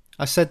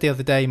 I said the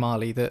other day,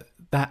 Marley,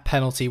 that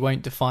penalty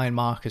won't define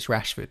Marcus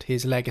Rashford.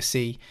 His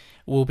legacy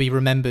will be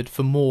remembered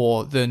for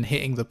more than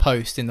hitting the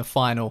post in the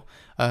final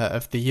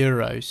of the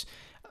Euros.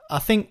 I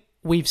think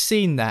we've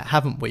seen that,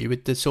 haven't we,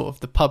 with the sort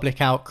of the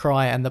public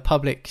outcry and the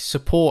public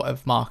support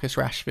of Marcus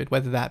Rashford,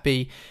 whether that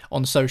be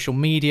on social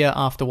media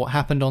after what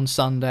happened on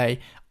Sunday,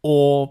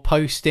 or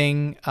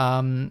posting,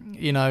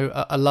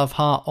 a love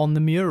heart on the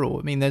mural.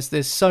 I mean,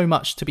 there's so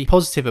much to be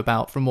positive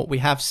about from what we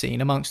have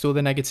seen amongst all the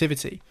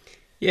negativity.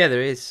 Yeah,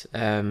 there is,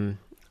 and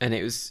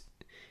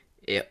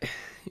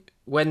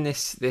when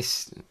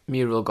this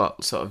mural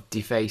got sort of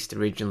defaced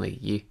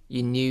originally,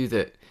 you knew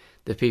that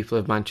the people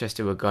of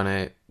Manchester were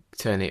gonna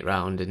turn it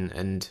round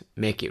and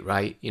make it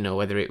right. You know,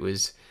 whether it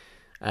was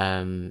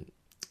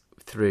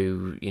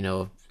through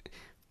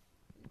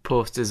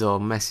posters or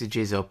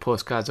messages or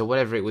postcards or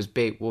whatever it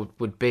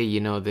would be. You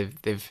know,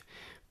 they've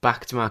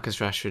backed Marcus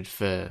Rashford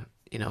for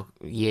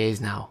years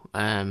now,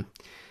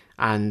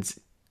 and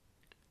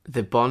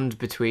the bond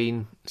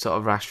between sort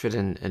of Rashford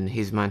and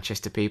his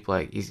Manchester people,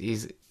 like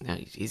he's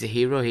a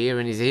hero here,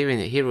 and he's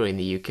a hero in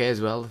the UK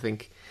as well, I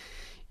think,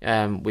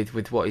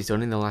 with what he's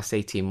done in the last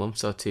 18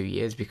 months or 2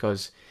 years.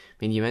 Because I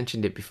mean, you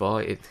mentioned it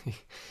before,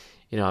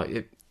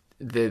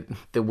 the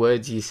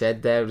words you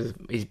said there,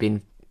 he's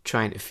been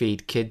trying to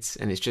feed kids,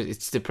 and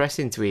it's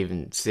depressing to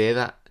even say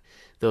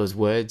those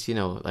words,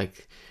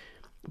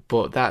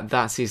 but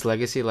that's his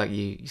legacy, like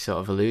you sort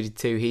of alluded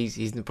to.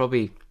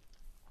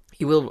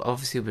 He will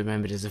obviously be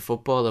remembered as a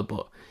footballer,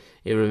 but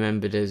he'll be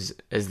remembered as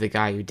the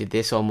guy who did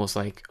this almost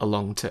like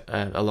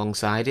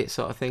alongside it,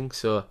 sort of thing.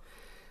 So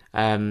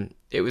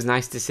it was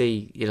nice to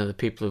see the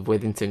people of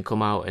Withington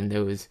come out, and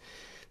there was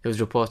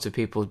reports of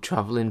people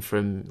travelling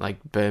from like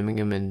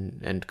Birmingham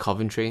and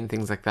Coventry and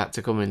things like that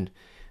to come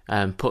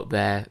and put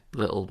their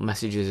little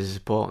messages of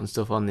support and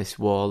stuff on this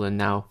wall, and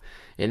now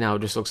it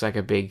just looks like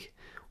a big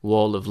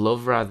wall of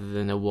love rather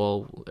than a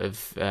wall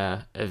of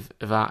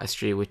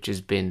artistry which has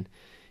been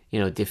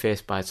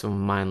defaced by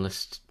some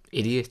mindless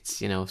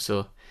idiots.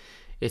 So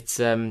it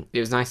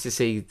was nice to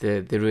see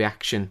the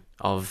reaction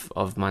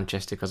of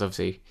Manchester, because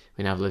obviously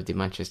I've lived in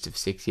Manchester for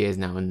 6 years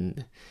now,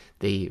 and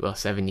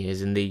 7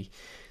 years, and the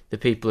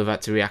people have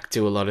had to react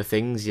to a lot of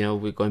things.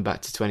 We're going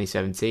back to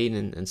 2017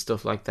 and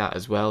stuff like that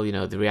as well.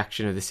 The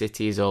reaction of the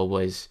city is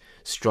always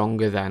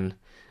stronger than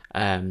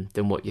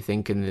what you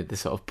think, and the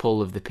sort of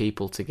pull of the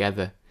people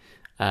together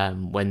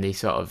when they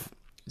sort of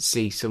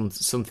see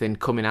something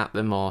coming at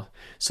them or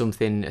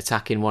something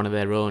attacking one of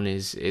their own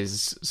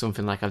is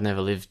something like I've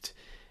never lived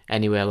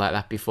anywhere like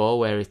that before,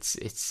 where it's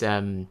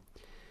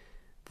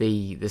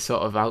the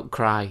sort of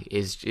outcry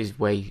is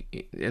way,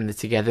 and the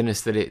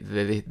togetherness that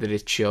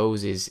it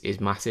shows is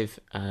massive,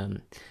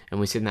 and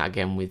we've seen that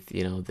again with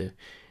the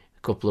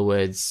couple of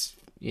words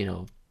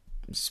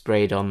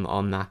sprayed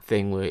on that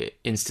thing were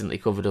instantly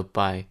covered up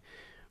by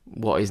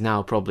what is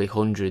now probably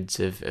hundreds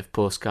of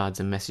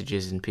postcards and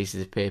messages and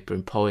pieces of paper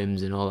and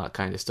poems and all that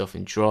kind of stuff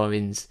and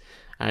drawings,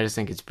 and I just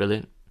think it's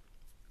brilliant.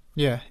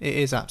 Yeah, it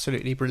is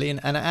absolutely brilliant,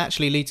 and it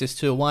actually leads us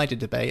to a wider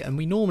debate, and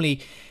we normally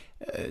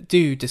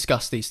do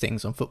discuss these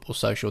things on Football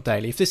Social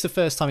Daily. If this is the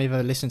first time you've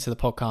ever listened to the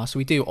podcast,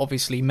 we do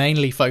obviously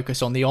mainly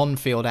focus on the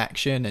on-field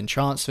action and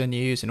transfer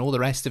news and all the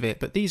rest of it,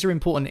 but these are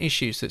important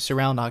issues that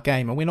surround our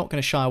game, and we're not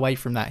going to shy away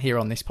from that here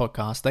on this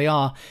podcast. They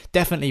are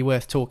definitely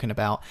worth talking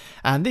about,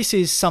 and this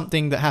is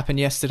something that happened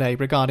yesterday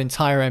regarding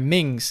Tyrone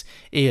Mings,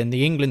 Ian,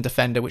 the England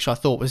defender, which I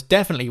thought was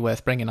definitely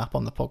worth bringing up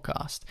on the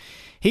podcast.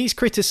 He's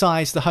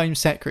criticised the Home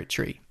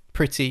Secretary,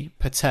 Priti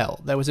Patel.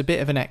 There was a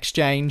bit of an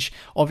exchange.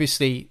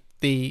 Obviously,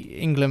 the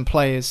England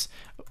players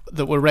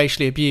that were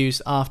racially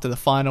abused after the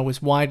final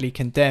was widely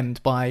condemned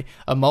by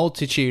a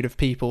multitude of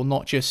people,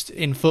 not just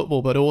in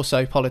football, but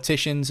also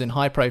politicians and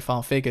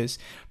high-profile figures.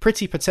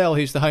 Priti Patel,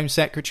 who's the Home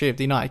Secretary of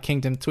the United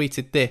Kingdom,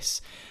 tweeted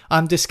this: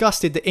 "I'm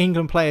disgusted that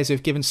England players who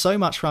have given so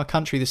much for our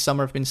country this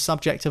summer have been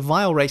subject to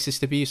vile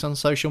racist abuse on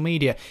social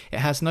media. It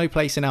has no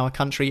place in our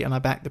country, and I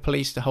back the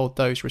police to hold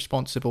those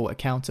responsible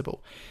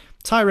accountable."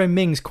 Tyrone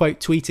Mings quote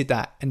tweeted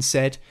that and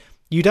said,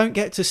 "You don't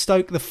get to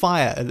stoke the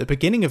fire at the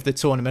beginning of the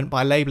tournament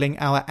by labelling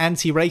our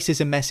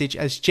anti-racism message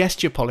as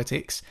gesture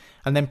politics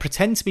and then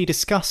pretend to be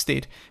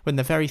disgusted when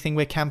the very thing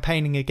we're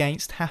campaigning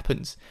against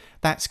happens.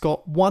 That's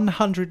got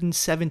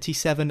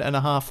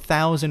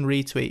 177,500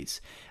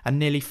 retweets and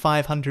nearly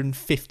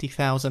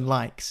 550,000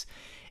 likes.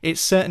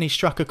 It's certainly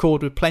struck a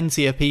chord with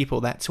plenty of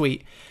people, that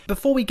tweet."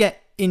 Before we get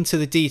into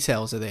the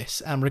details of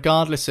this, and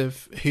regardless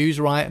of who's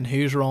right and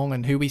who's wrong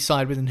and who we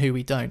side with and who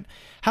we don't,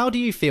 how do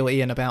you feel,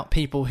 Ian, about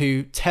people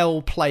who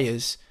tell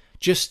players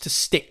just to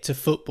stick to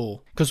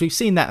football? Because we've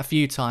seen that a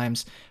few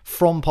times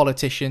from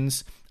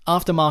politicians.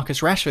 After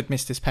Marcus Rashford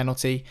missed his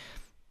penalty,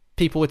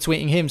 people were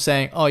tweeting him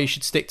saying, "Oh, you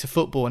should stick to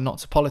football and not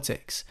to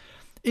politics."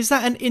 Is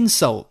that an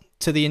insult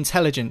to the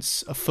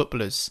intelligence of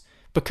footballers?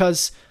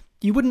 Because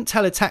you wouldn't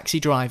tell a taxi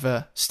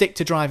driver, stick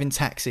to driving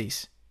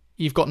taxis.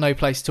 You've got no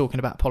place talking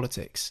about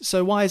politics.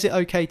 So why is it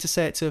okay to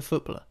say it to a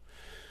footballer?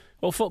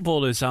 Well,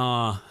 footballers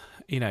are,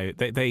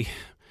 they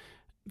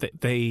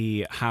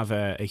have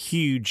a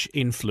huge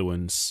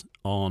influence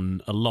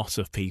on a lot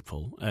of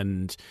people,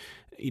 and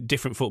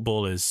different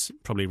footballers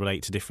probably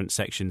relate to different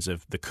sections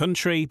of the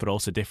country, but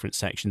also different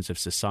sections of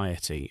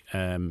society.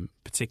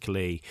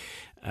 Particularly,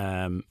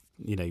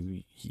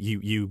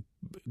 you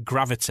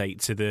gravitate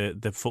to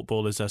the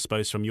footballers, I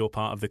suppose, from your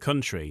part of the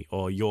country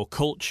or your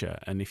culture,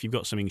 and if you've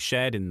got something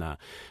shared in that.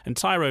 And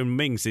Tyrone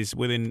Mings is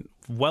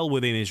well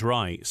within his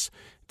rights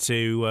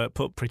to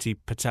put Priti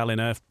Patel in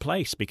her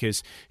place,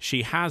 because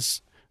she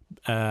has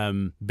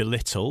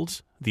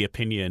belittled the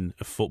opinion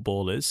of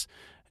footballers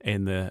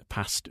in the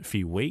past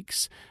few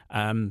weeks,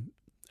 and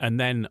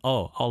then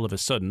all of a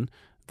sudden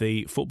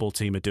the football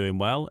team are doing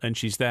well, and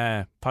she's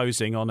there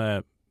posing on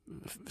a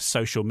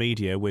social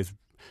media with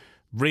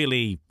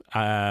really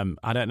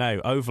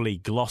overly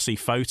glossy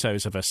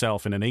photos of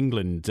herself in an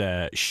England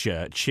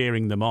shirt,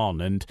 cheering them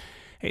on, and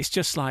it's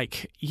just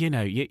like,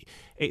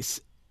 it's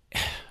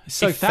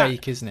so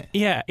fake, isn't it?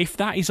 Yeah, if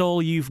that is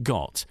all you've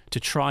got to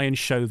try and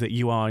show that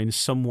you are in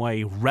some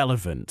way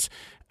relevant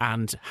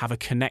and have a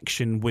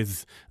connection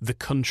with the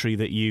country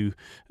that you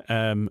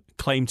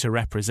claim to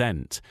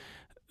represent,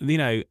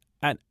 and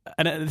at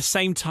the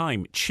same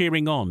time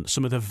cheering on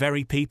some of the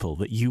very people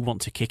that you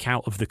want to kick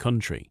out of the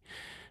country.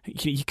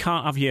 You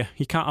can't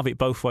have it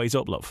both ways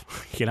up, love.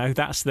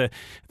 That's the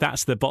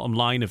bottom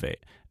line of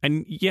it.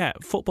 And yeah,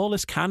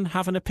 footballers can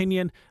have an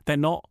opinion. They're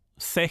not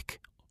thick,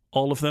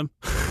 all of them.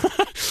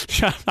 I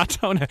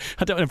don't want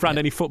to brand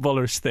any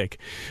footballer as thick,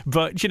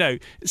 but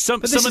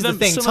some of them. The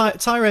thing.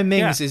 Tyrone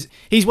Mings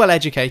he's well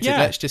educated. Yeah.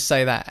 Let's just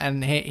say that,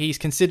 and he's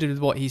considered with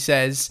what he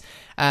says.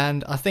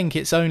 And I think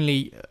it's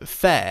only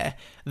fair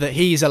that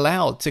he's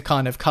allowed to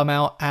kind of come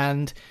out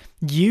and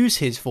use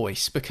his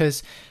voice,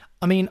 because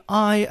I mean,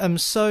 I am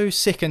so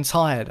sick and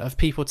tired of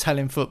people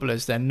telling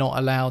footballers they're not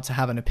allowed to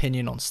have an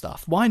opinion on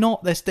stuff. Why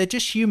not? They're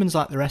just humans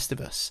like the rest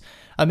of us.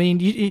 I mean,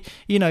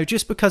 you know,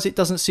 just because it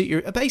doesn't suit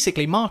you...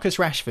 Basically, Marcus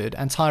Rashford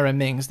and Tyrone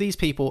Mings, these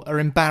people are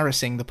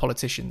embarrassing the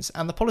politicians,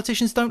 and the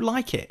politicians don't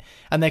like it.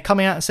 And they're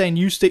coming out and saying,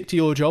 you stick to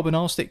your job and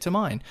I'll stick to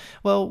mine.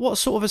 Well, what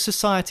sort of a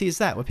society is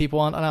that, where people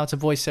aren't allowed to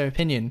voice their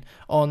opinion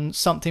on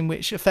something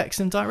which affects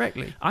them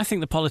directly? I think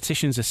the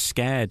politicians are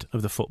scared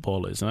of the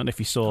footballers. I don't know if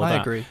you saw that.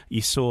 I agree.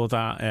 You saw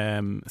that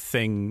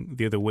thing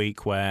the other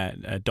week where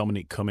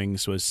Dominic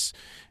Cummings was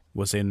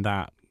in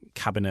that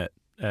cabinet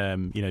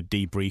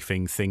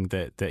debriefing thing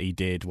that he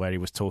did, where he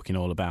was talking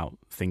all about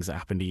things that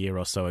happened a year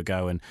or so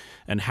ago,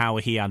 and how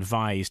he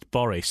advised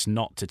Boris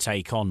not to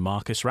take on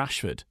Marcus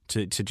Rashford,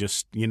 to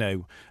just,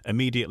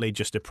 immediately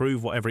just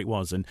approve whatever it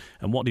was. And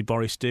what did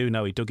Boris do?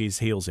 No, he dug his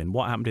heels in.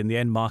 What happened in the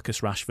end? Marcus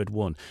Rashford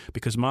won,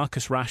 because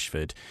Marcus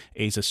Rashford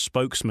is a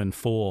spokesman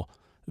for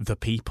the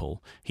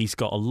people. He's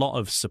got a lot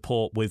of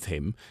support with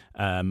him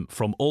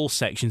from all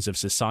sections of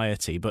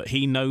society, but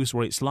he knows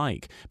what it's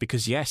like,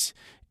 because yes,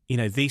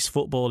 these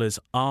footballers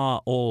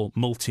are all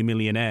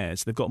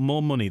multimillionaires. They've got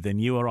more money than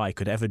you or I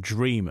could ever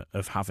dream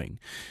of having.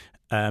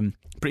 But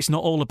it's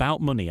not all about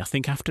money. I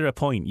think after a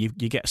point, you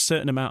get a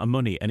certain amount of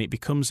money and it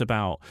becomes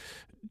about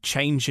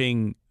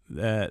changing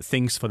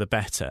things for the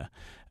better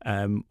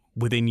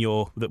within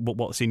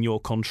what's in your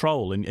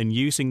control, and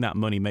using that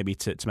money maybe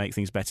to make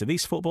things better.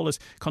 These footballers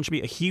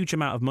contribute a huge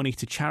amount of money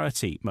to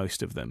charity,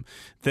 most of them.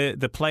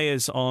 The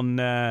players on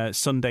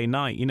Sunday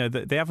night,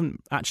 they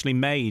haven't actually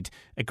made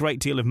a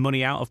great deal of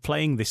money out of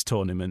playing this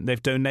tournament.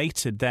 They've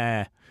donated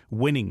their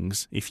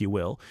winnings, if you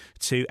will,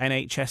 to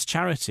NHS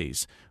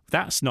charities.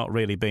 That's not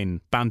really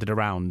been banded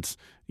around,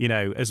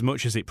 as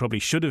much as it probably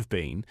should have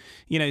been.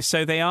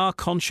 So they are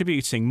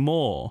contributing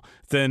more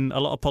than a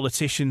lot of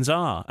politicians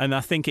are. And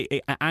I think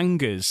it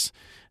angers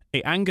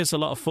a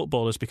lot of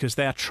footballers, because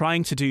they are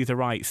trying to do the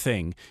right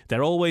thing.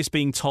 They're always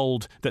being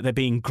told that they're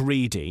being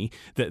greedy,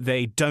 that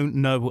they don't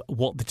know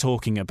what they're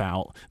talking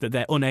about, that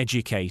they're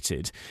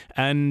uneducated.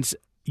 And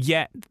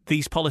yet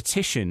these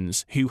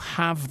politicians who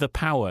have the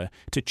power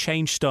to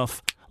change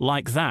stuff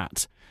like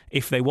that,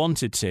 if they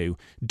wanted to,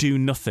 do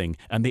nothing,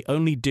 and they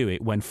only do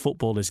it when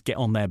footballers get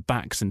on their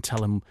backs and tell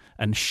them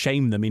and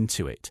shame them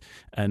into it.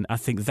 And I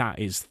think that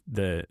is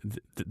the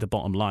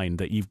bottom line,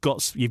 that you've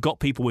got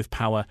people with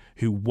power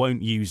who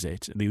won't use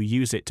it. They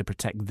use it to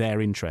protect their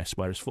interests,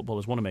 whereas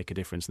footballers want to make a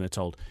difference, and they're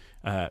told,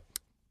 go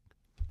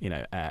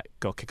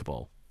kick a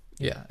ball.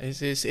 Yeah,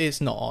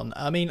 it's not on.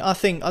 I mean, I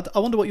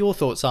wonder what your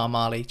thoughts are,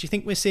 Marley. Do you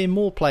think we're seeing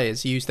more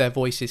players use their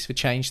voices for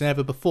change than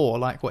ever before?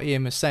 Like what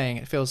Ian was saying,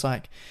 it feels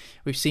like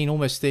we've seen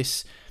almost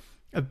this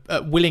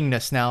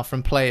willingness now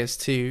from players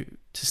to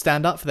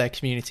stand up for their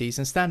communities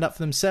and stand up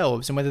for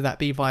themselves, and whether that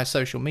be via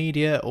social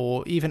media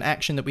or even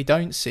action that we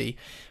don't see.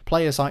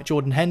 Players like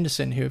Jordan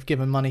Henderson, who have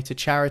given money to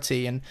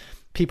charity, and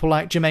people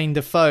like Jermaine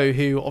Defoe,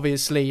 who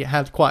obviously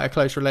had quite a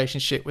close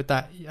relationship with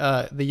that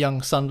the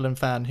young Sunderland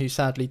fan who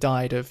sadly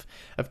died of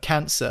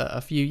cancer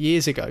a few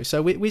years ago.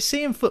 So we're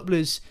seeing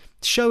footballers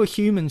show a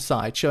human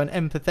side, show an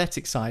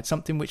empathetic side,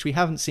 something which we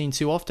haven't seen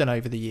too often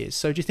over the years.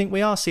 So do you think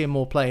we are seeing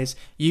more players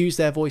use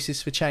their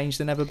voices for change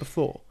than ever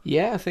before?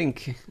 Yeah, I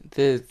think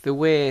the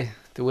way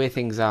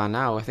things are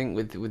now, I think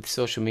with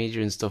social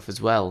media and stuff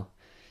as well,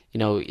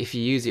 if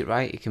you use it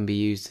right, it can be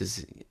used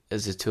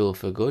as a tool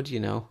for good.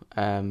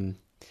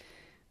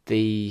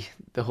 The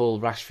whole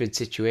Rashford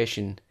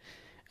situation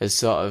has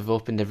sort of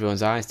opened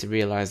everyone's eyes to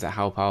realise that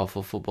how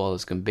powerful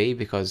footballers can be,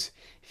 because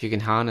if you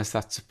can harness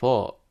that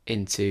support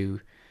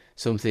into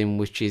something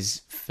which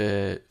is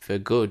for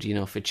good,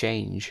 for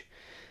change,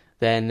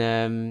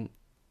 then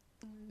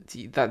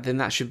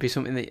that should be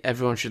something that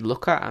everyone should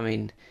look at. I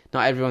mean,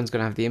 not everyone's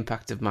going to have the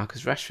impact of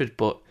Marcus Rashford,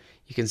 but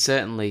you can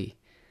certainly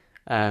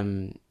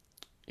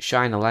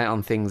shine a light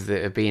on things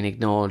that are being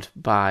ignored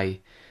by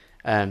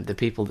the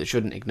people that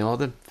shouldn't ignore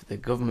them. The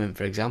government,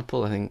 for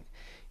example, I think,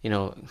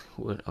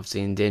 we're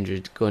obviously in danger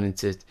of going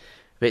into a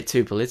bit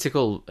too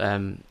political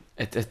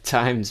at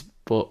times,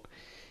 but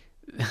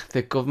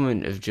the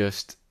government have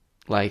just,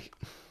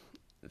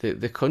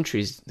 the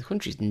country's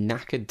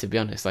knackered, to be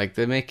honest. Like,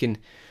 they're making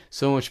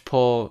so much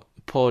poor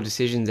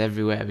decisions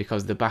everywhere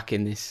because they're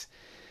backing this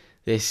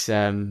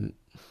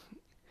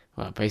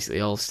basically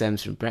all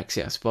stems from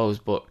Brexit, I suppose,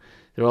 but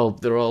they're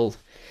all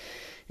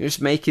just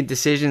making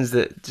decisions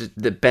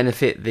that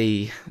benefit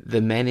the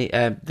many,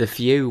 the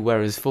few,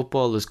 whereas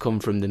footballers come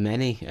from the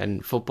many,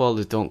 and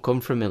footballers don't come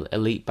from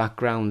elite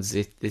backgrounds.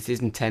 This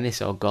isn't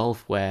tennis or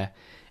golf where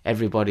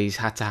everybody's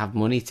had to have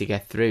money to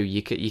get through.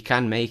 You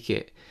can make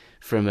it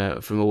from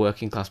a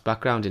working class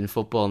background in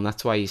football, and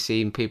that's why you're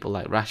seeing people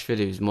like Rashford,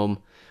 whose mum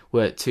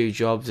worked 2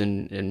 jobs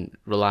and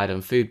relied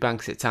on food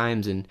banks at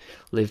times, and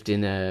lived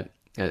in a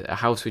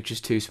house which is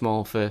too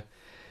small for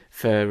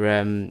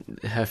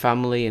her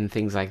family and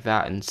things like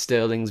that. And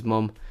Sterling's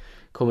mum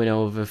coming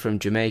over from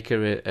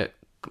Jamaica at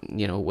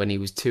when he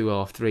was 2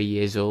 or 3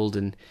 years old,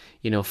 and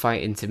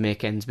fighting to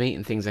make ends meet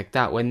and things like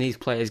that. When these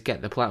players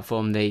get the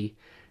platform they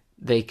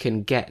they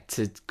can get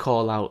to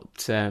call out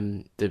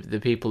the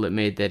people that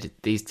made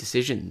these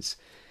decisions,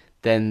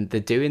 then they're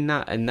doing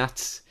that. And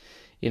that's,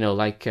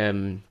 like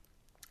Ian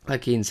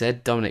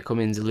said, Dominic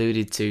Cummings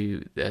alluded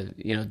to,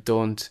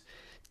 don't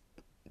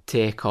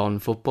take on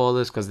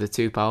footballers because they're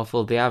too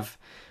powerful.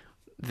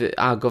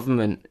 Our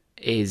government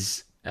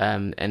is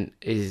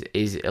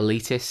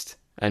elitist,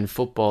 and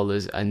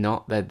footballers are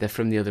not. They're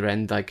from the other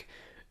end. Like,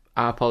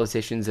 our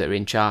politicians that are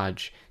in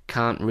charge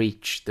can't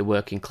reach the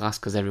working class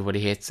because everybody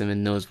hates them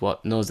and knows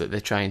that they're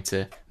trying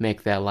to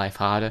make their life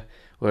harder.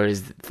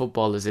 Whereas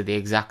footballers are the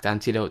exact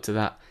antidote to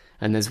that.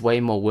 And there's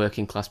way more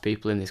working class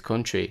people in this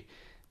country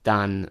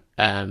than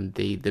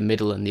the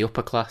middle and the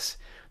upper class.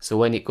 So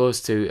when it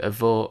goes to a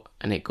vote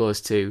and it goes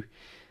to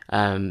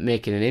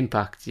making an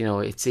impact,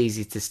 it's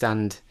easy to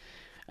stand.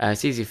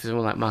 It's easy for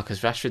someone like Marcus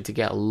Rashford to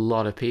get a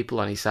lot of people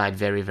on his side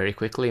very, very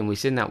quickly, and we've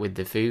seen that with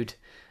the food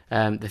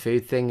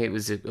thing. It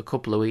was a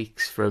couple of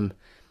weeks from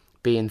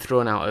being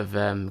thrown out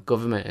of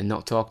government and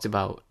not talked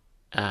about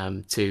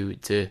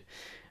to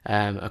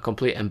a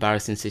complete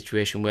embarrassing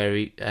situation where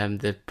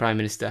the Prime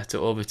Minister had to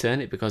overturn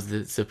it because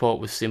the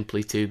support was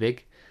simply too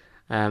big.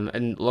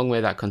 And long may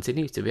that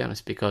continue, to be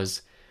honest,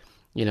 because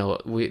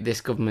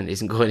this government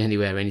isn't going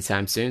anywhere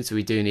anytime soon, so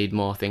we do need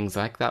more things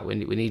like that. We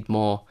need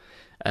more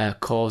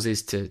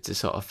causes to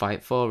sort of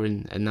fight for,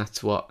 and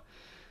that's what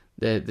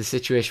the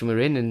situation we're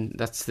in, and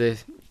that's the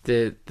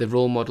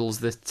role models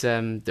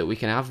that we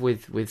can have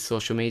with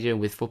social media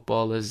and with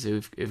footballers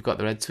who've got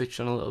their head switched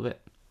on a little bit.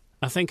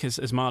 I think,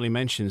 as Marley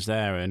mentions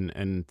there,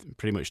 and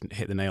pretty much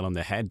hit the nail on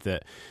the head,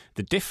 that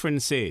the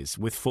difference is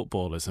with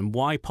footballers and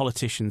why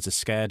politicians are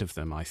scared of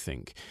them, I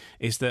think,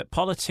 is that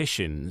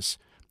politicians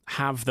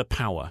have the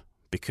power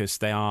because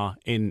they are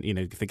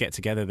if they get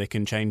together, they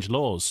can change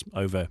laws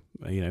over,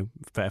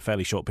 a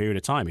fairly short period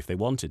of time if they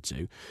wanted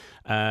to.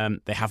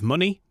 They have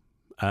money.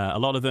 A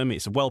lot of them,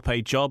 it's a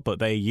well-paid job, but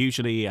they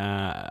usually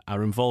are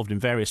involved in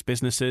various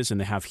businesses,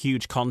 and they have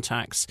huge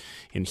contacts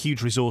and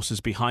huge resources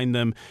behind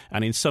them,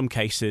 and in some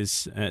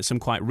cases, some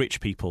quite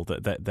rich people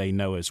that they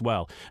know as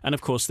well. And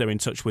of course, they're in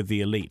touch with the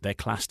elite. They're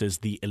classed as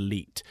the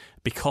elite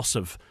because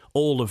of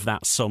all of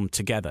that summed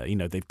together.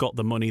 They've got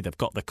the money, they've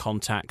got the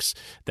contacts,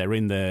 they're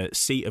in the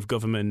seat of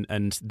government,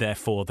 and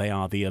therefore they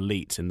are the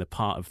elite and the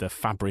part of the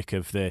fabric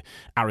of the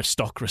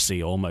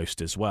aristocracy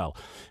almost as well.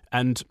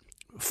 And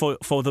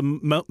for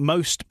the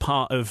most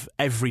part of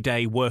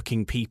everyday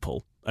working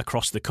people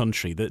across the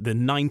country, the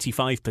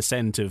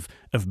 95%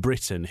 of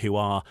Britain who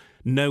are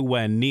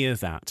nowhere near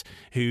that,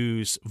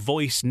 whose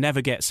voice never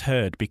gets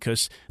heard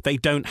because they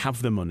don't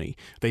have the money,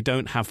 they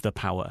don't have the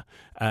power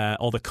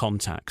or the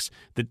contacts.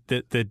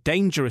 The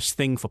dangerous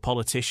thing for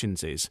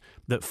politicians is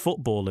that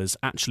footballers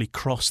actually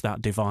cross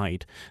that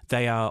divide.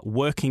 They are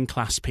working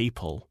class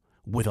people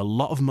with a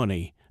lot of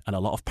money and a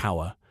lot of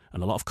power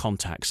and a lot of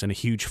contacts and a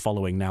huge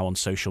following now on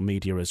social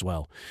media as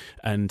well.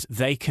 And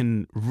they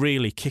can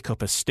really kick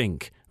up a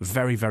stink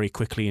very, very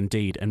quickly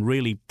indeed and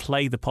really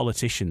play the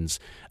politicians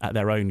at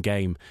their own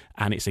game.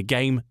 And it's a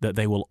game that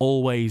they will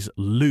always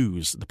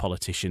lose, the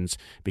politicians,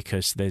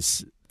 because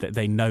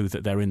they know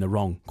that they're in the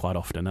wrong quite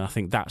often. And I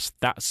think that's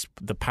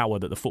the power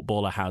that the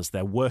footballer has.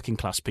 They're working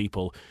class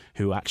people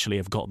who actually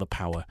have got the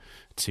power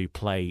to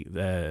play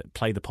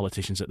the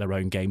politicians at their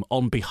own game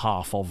on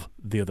behalf of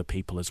the other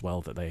people as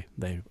well that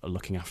they are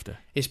looking after.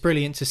 It's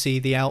brilliant to see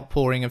the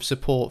outpouring of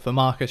support for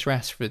Marcus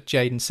Rashford,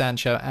 Jadon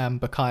Sancho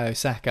and Bukayo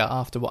Saka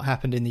after what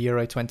happened in the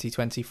Euro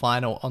 2020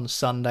 final on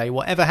Sunday.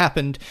 Whatever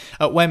happened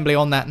at Wembley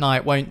on that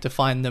night won't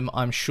define them,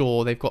 I'm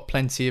sure. They've got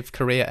plenty of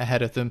career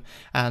ahead of them,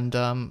 and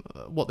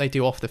what they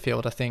do off the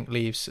field, I think,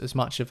 leaves as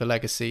much of a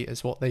legacy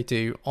as what they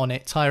do on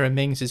it. Tyrone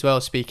Mings as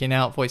well, speaking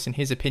out, voicing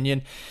his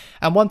opinion.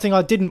 And one thing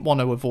I didn't want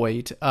to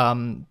avoid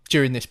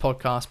during this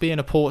podcast, being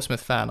a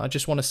Portsmouth fan, I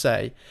just want to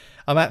say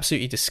I'm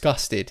absolutely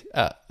disgusted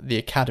at the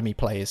academy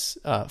players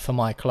for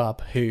my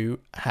club who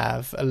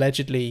have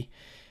allegedly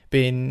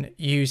been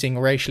using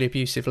racially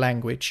abusive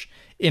language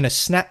in a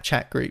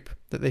Snapchat group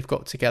that they've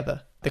got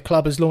together. The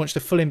club has launched a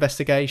full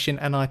investigation,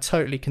 and I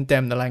totally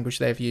condemn the language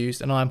they've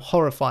used, and I'm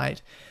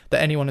horrified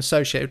that anyone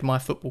associated with my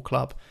football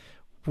club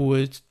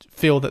would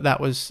feel that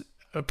was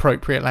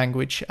appropriate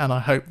language, and I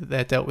hope that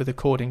they're dealt with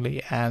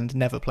accordingly and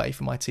never play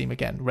for my team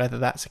again, whether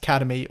that's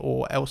academy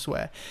or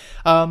elsewhere.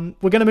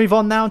 We're going to move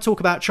on now and talk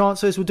about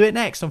transfers. We'll do it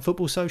next on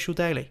Football Social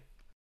Daily.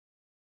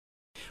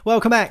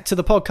 Welcome back to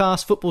the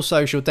podcast, Football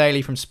Social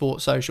Daily from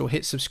Sports Social.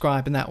 Hit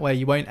subscribe, and that way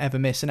you won't ever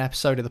miss an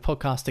episode of the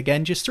podcast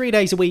again. Just 3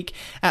 days a week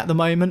at the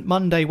moment,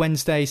 Monday,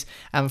 Wednesdays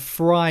and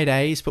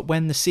Fridays. But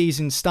when the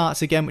season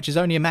starts again, which is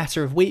only a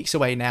matter of weeks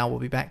away now, we'll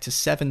be back to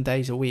 7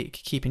 days a week,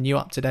 keeping you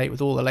up to date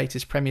with all the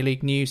latest Premier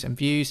League news and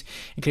views,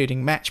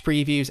 including match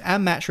previews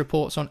and match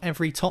reports on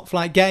every top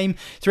flight game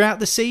throughout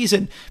the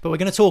season. But we're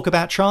going to talk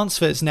about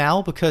transfers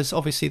now, because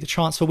obviously the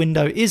transfer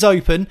window is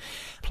open.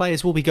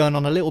 Players will be going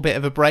on a little bit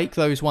of a break,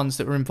 those ones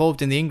that were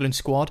involved in the England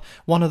squad.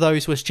 One of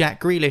those was Jack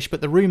Grealish,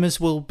 but the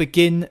rumours will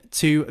begin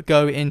to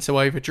go into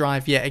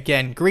overdrive yet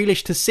again.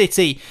 Grealish to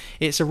City.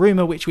 It's a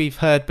rumour which we've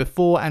heard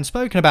before and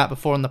spoken about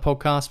before on the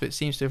podcast, but it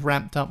seems to have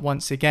ramped up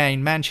once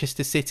again.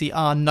 Manchester City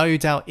are no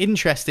doubt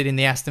interested in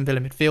the Aston Villa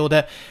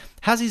midfielder.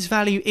 Has his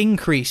value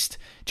increased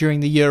during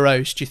the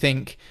Euros, do you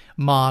think,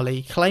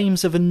 Marley?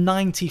 Claims of a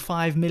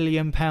 £95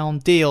 million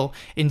deal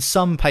in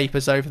some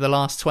papers over the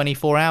last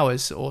 24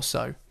 hours or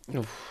so.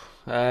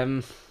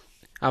 I'm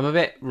a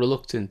bit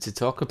reluctant to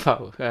talk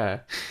about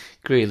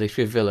Grealish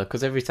with Villa,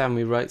 because every time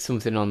we write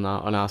something on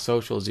our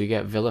socials, you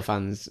get Villa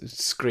fans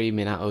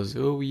screaming at us,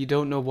 "Oh, you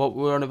don't know what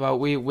we're on about.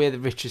 We're the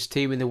richest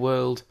team in the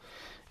world.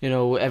 You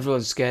know,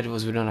 everyone's scared of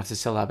us. We don't have to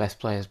sell our best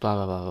players, blah,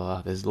 blah, blah,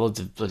 blah." There's loads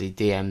of bloody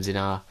DMs in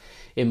our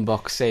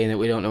inbox saying that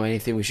we don't know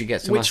anything. We should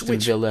get some Aston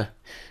Villa.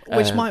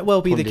 Which might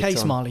well be the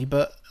case, Marley,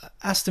 but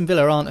Aston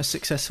Villa aren't as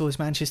successful as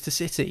Manchester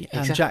City.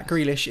 And exactly. Jack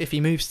Grealish, if he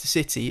moves to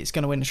City, it's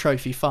going to win a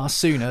trophy far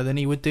sooner than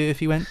he would do if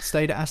he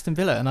stayed at Aston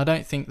Villa. And I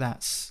don't think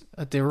that's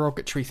a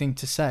derogatory thing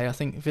to say. I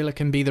think Villa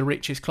can be the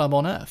richest club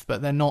on earth,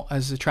 but they're not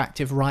as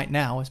attractive right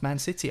now as Man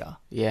City are.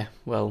 Yeah,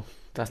 well,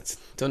 that's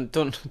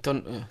don't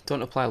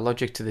apply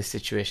logic to this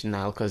situation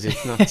now, because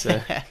it's not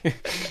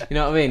you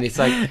know what I mean. It's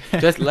like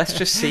let's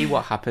just see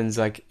what happens.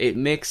 Like, it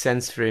makes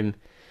sense for him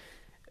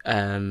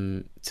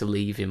to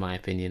leave, in my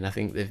opinion. I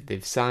think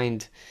they've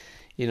signed,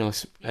 you know,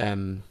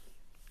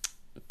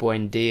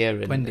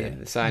 Buendia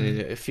and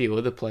signing a few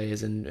other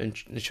players, and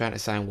they're trying to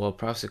sign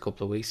Ward-Prowse a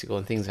couple of weeks ago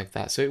and things like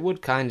that. So it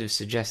would kind of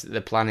suggest that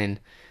they're planning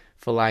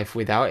for life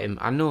without him.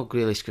 I know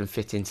Grealish can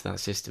fit into that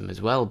system as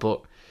well,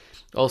 but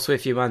also,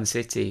 if you're Man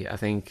City, I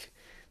think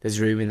there's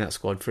room in that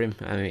squad for him.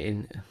 I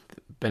mean,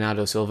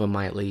 Bernardo Silva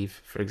might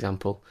leave, for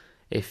example.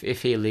 If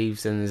he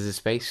leaves, then there's a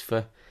space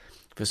for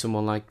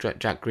someone like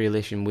Jack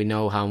Grealish, and we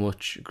know how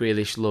much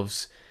Grealish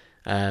loves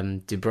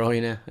De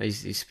Bruyne.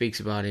 He speaks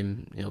about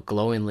him, you know,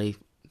 glowingly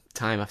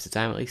time after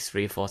time, at least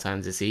 3 or 4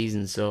 times a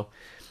season. So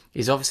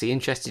he's obviously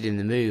interested in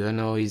the move. I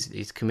know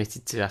he's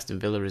committed to Aston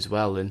Villa as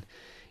well, and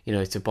you know,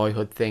 it's a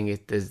boyhood thing.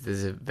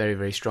 There's a very,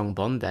 very strong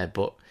bond there,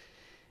 but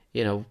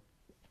you know,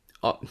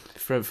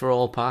 for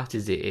all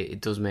parties,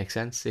 it does make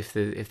sense. If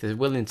they're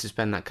willing to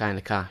spend that kind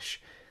of cash,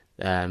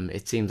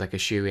 it seems like a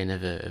shoe-in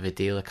of a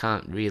deal. I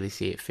can't really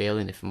see it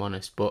failing, if I'm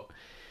honest. But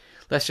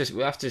we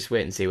have to just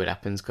wait and see what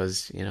happens,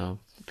 because you know,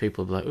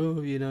 people will be like,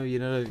 "Oh,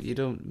 you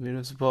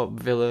don't support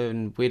Villa,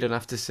 and we don't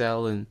have to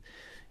sell," and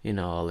you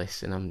know, all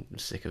this, and I'm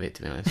sick of it,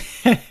 to be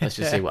honest. Let's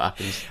just see what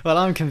happens. Well,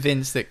 I'm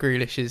convinced that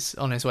Grealish is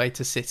on his way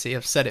to City.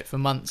 I've said it for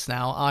months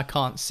now. I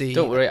can't see.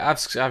 Don't worry, I've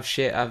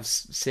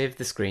saved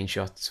the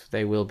screenshots.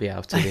 They will be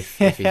out if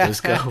he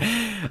does go.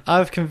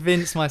 I've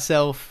convinced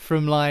myself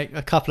from like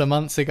a couple of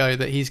months ago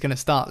that he's going to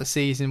start the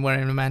season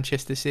wearing a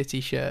Manchester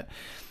City shirt.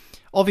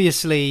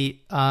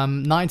 Obviously,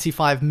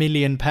 £95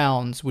 million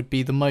would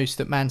be the most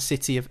that Man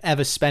City have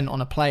ever spent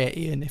on a player,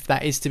 Ian, if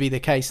that is to be the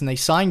case, and they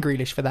signed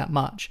Grealish for that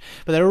much.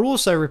 But there are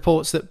also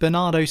reports that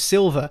Bernardo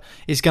Silva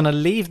is going to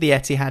leave the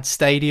Etihad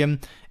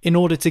Stadium in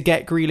order to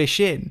get Grealish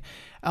in.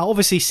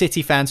 Obviously,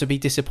 City fans would be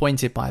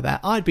disappointed by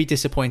that. I'd be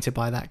disappointed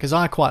by that, because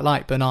I quite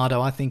like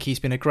Bernardo. I think he's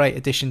been a great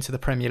addition to the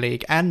Premier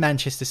League and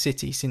Manchester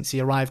City since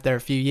he arrived there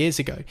a few years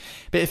ago.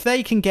 But if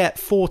they can get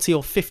 40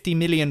 or 50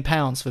 million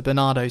pounds for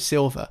Bernardo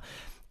Silva,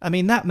 I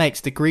mean, that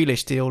makes the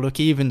Grealish deal look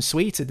even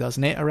sweeter,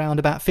 doesn't it? Around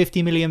about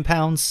 £50 million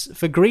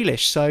for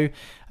Grealish. So, I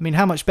mean,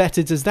 how much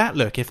better does that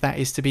look if that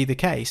is to be the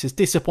case? As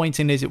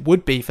disappointing as it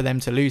would be for them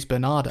to lose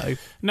Bernardo.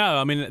 No,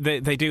 I mean,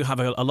 they do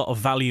have a lot of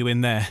value in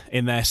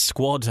their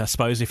squad, I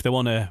suppose, if they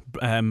want to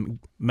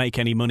make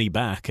any money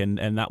back, and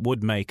that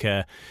would make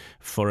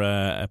for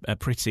a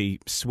pretty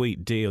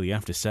sweet deal, you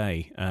have to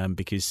say,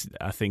 because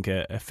I think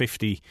a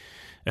 50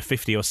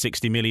 or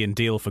 60 million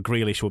deal for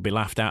Grealish would be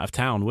laughed out of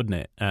town, wouldn't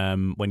it?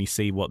 When you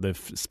see what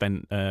they've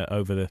spent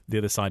over the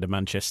other side of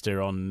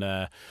Manchester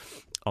on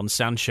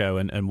Sancho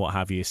and what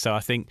have you. So I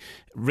think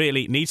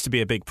really it needs to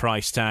be a big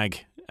price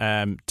tag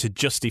to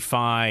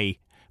justify,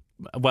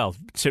 well,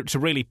 to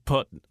really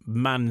put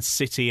Man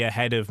City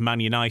ahead of Man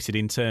United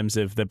in terms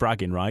of the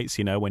bragging rights,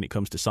 you know, when it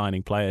comes to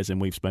signing players,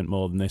 and we've spent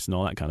more than this and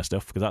all that kind of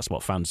stuff, because that's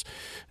what fans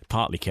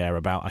partly care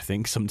about, I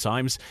think,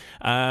 sometimes.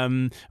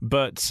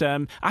 But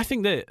I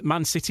think that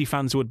Man City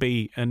fans would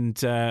be,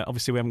 and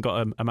obviously we haven't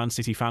got a Man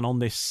City fan on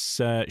this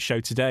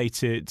show today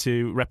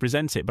to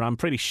represent it, but I'm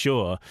pretty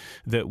sure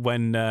that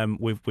when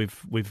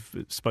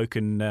we've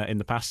spoken in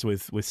the past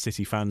with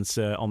City fans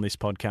on this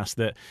podcast,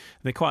 that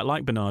they quite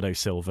like Bernardo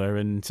Silva,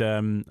 and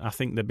I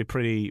think they'd be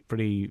pretty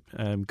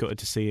gutted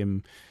to see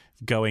him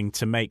going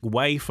to make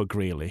way for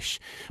Grealish.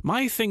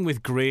 My thing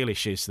with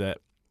Grealish is that,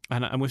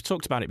 and we've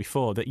talked about it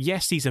before, that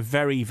yes, he's a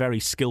very, very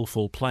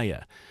skillful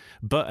player,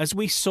 but as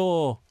we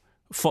saw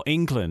for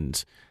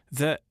England,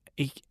 that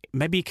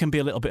maybe he can be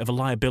a little bit of a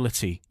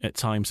liability at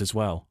times as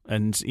well.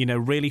 And, you know,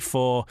 really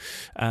for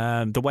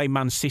the way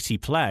Man City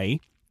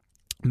play,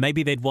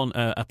 maybe they'd want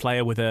a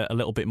player with a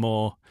little bit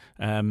more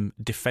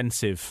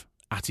defensive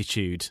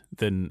attitude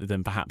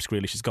than perhaps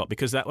Grealish has got,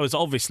 because that was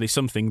obviously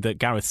something that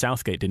Gareth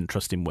Southgate didn't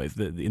trust him with.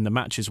 In the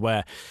matches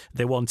where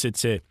they wanted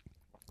to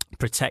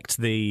protect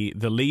the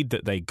lead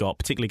that they got,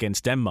 particularly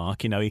against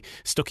Denmark, he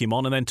stuck him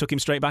on and then took him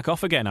straight back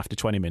off again after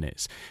 20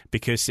 minutes,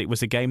 because it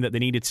was a game that they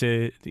needed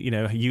to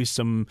use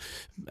some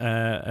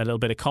a little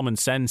bit of common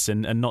sense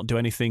and not do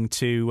anything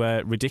too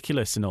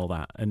ridiculous and all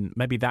that. And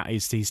maybe that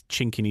is his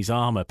chink in his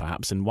armour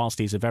perhaps, and whilst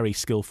he's a very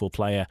skillful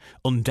player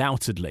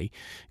undoubtedly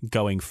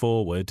going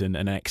forward and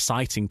an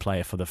exciting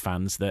player for the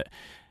fans, that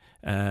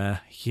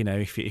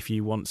if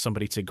you want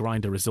somebody to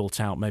grind a result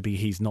out, maybe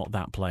he's not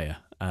that player.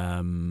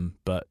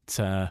 But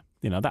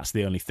that's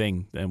the only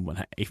thing.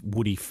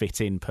 Would he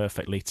fit in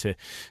perfectly to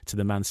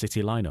the Man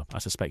City lineup? I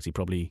suspect he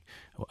probably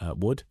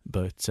would.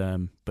 But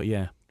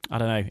yeah, I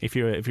don't know. If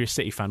you're a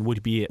City fan,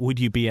 would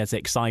you be as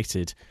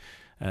excited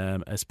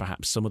as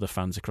perhaps some other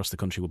fans across the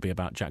country would be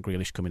about Jack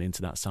Grealish coming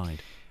into that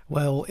side?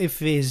 Well, if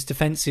his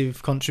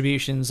defensive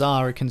contributions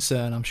are a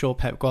concern, I'm sure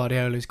Pep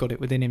Guardiola's got it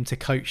within him to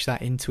coach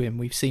that into him.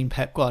 We've seen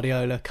Pep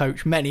Guardiola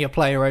coach many a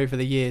player over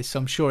the years, so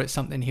I'm sure it's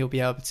something he'll be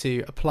able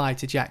to apply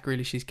to Jack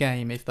Grealish's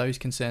game if those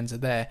concerns are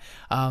there.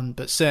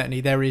 But certainly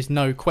there is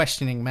no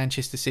questioning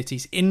Manchester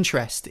City's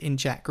interest in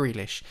Jack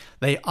Grealish.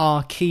 They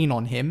are keen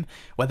on him.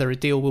 Whether a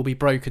deal will be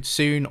brokered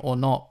soon or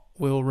not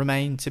will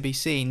remain to be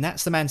seen.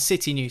 That's the Man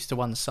City news to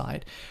one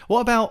side.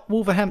 What about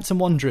Wolverhampton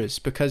Wanderers?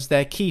 Because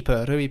their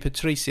keeper, Rui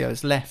Patricio,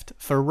 has left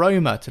for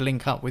Roma to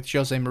link up with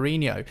Jose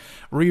Mourinho.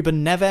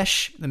 Ruben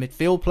Neves, the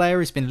midfield player,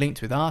 has been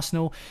linked with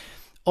Arsenal.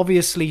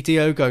 Obviously,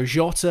 Diogo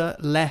Jota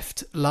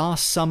left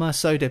last summer,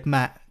 so did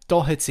Matt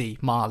Doherty,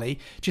 Marley.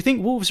 Do you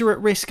think Wolves are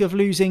at risk of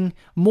losing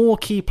more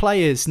key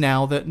players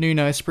now that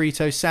Nuno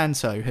Espirito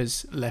Santo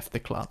has left the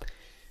club?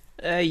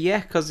 Yeah,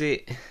 because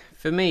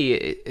for me,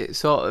 it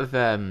sort of...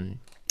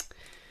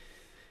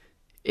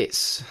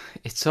 It's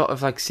sort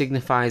of like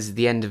signifies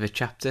the end of a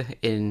chapter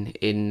in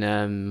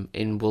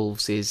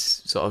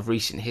Wolves' sort of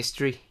recent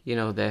history.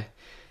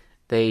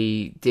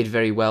 They did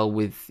very well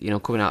with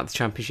coming out of the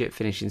Championship,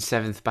 finishing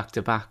 7th back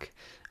to back,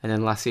 and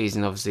then last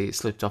season obviously it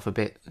slipped off a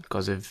bit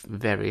because of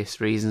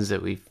various reasons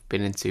that we've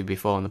been into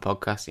before on the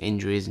podcast,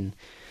 injuries and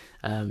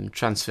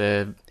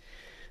transfer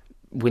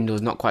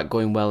windows not quite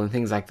going well and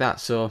things like that.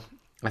 So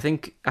I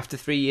think after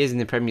 3 years in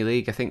the Premier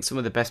League, I think some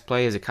of the best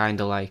players are kind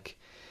of like.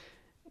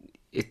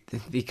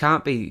 They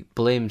can't be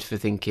blamed for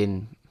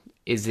thinking,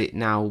 is it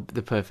now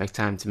the perfect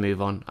time to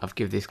move on? I've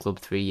given this club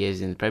 3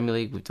 years in the Premier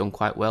League, we've done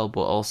quite well,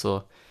 but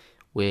also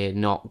we're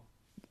not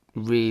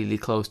really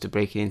close to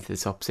breaking into the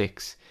top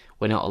 6.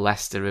 We're not a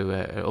Leicester who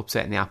are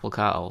upsetting the apple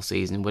cart all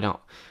season. We're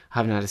not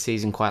having had a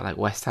season quite like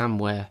West Ham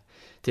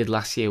did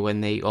last year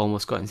when they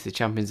almost got into the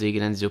Champions League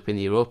and ended up in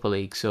the Europa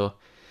League. So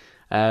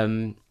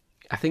I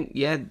think,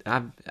 yeah,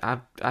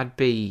 I'd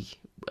be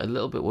a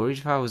little bit worried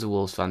if I was a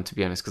Wolves fan, to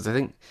be honest, because I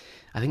think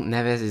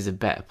Neves is a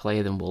better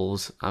player than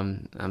Wolves.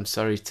 I'm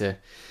sorry to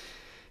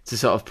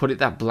sort of put it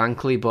that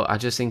blankly, but I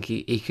just think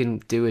he can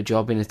do a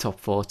job in a top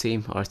 4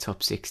 team or a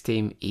top 6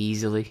 team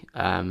easily,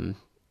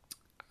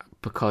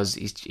 because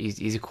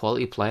he's a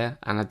quality player,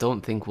 and I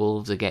don't think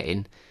Wolves are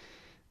getting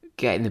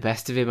the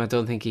best of him. I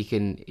don't think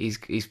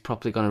he's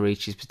probably going to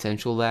reach his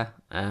potential there.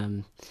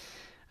 And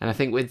I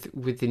think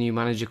with the new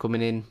manager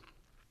coming in,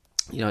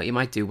 he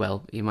might do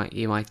well. He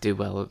might do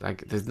well.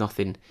 Like, there's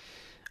nothing.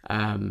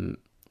 I've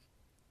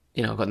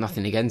got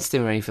nothing against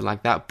him or anything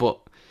like that, but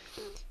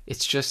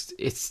it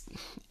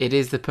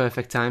is the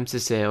perfect time to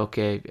say,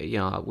 okay,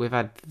 we've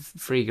had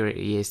 3 great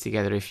years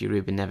together if you're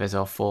Ruben Neves,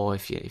 or 4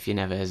 if you're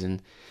Neves,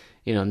 and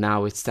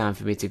now it's time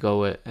for me to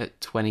go at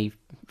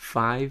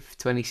 25,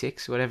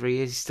 26, whatever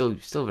he is.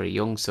 He's still very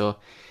young, so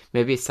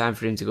maybe it's time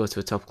for him to go to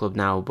a top club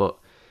now. But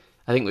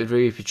I think with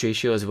Rui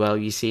Patricio as well,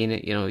 you're seeing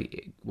it.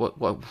 What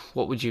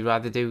would you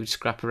rather do?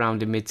 Scrap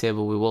around in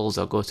mid-table with Wolves,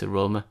 or go to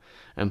Roma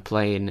and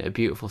play in a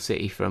beautiful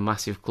city for a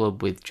massive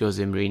club with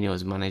Jose Mourinho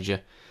as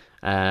manager,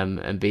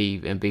 and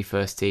be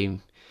first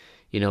team,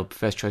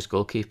 first choice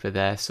goalkeeper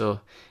there. So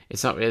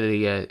it's not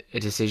really a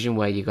decision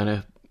where you're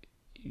gonna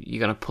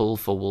pull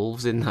for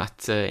Wolves in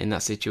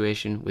that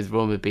situation, with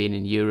Roma being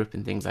in Europe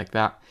and things like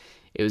that.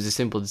 It was a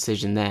simple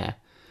decision there.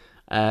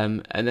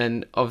 And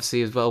then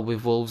obviously as well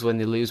with Wolves, when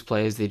they lose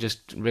players, they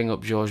just ring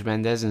up Jorge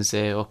Mendes and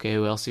say, okay,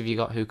 who else have you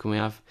got? Who can we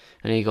have?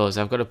 And he goes,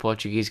 I've got a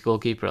Portuguese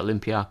goalkeeper at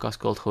Olympiacos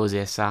called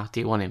Jose Sá. Do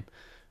you want him?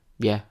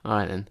 Yeah, all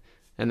right then.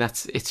 And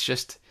that's the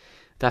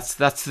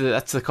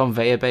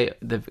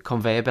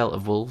conveyor belt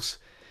of Wolves.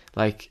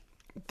 Like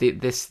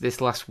this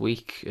last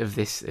week of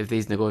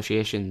these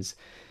negotiations,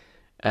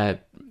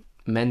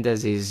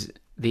 Mendes is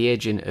the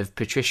agent of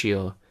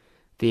Patricio,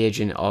 the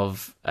agent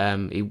of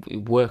he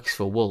works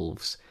for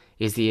Wolves.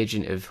 Is the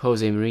agent of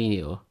Jose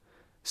Mourinho,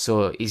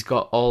 so he's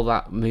got all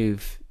that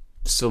move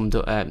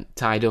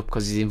tied up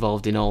because he's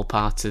involved in all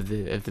parts of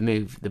the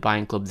move, the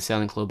buying club, the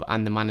selling club,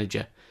 and the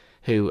manager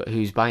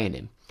who's buying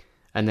him.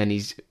 And then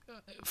he's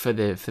for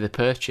the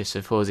purchase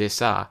of Jose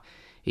Sá,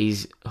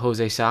 he's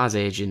Jose Sá's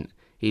agent.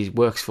 He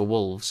works for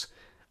Wolves,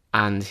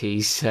 and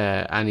he's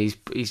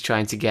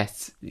trying to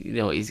get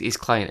his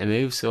client to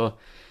move. So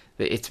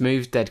it's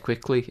moved dead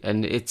quickly,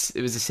 and it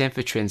was the same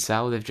for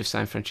Trincao. They've just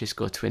signed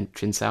Francisco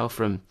Trincao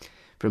from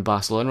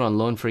Barcelona on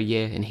loan for a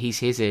year, and he's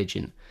his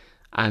agent.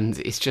 And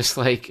it's just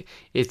like,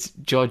 it's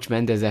George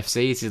Mendes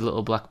FC. It's his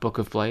little black book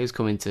of players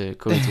coming to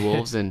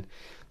Wolves, and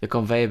the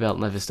conveyor belt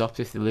never stops.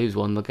 If they lose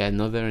one, they'll get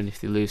another, and if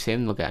they lose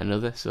him, they'll get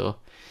another. So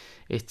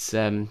it's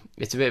a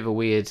bit of a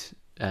weird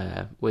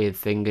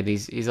thing. And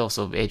he's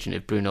also agent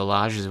of Bruno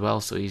Lage as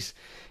well. So he's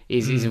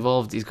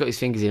involved. He's got his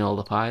fingers in all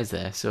the pies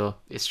there. So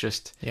it's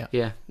just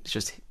it's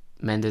just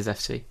Mendes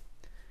FC.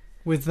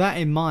 With that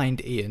in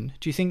mind, Ian,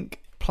 do you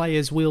think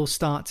players will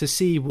start to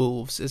see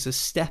Wolves as a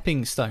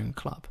stepping stone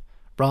club,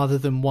 rather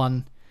than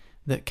one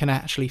that can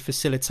actually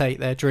facilitate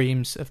their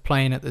dreams of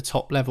playing at the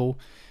top level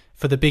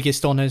for the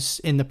biggest honours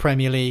in the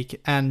Premier League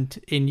and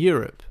in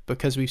Europe?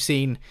 Because we've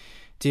seen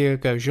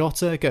Diogo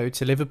Jota go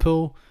to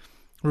Liverpool,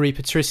 Rui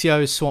Patricio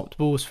has swapped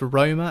Wolves for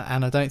Roma,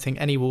 and I don't think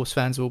any Wolves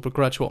fans will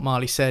begrudge what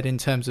Marley said in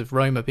terms of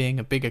Roma being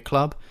a bigger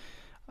club.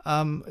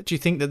 Do you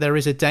think that there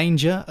is a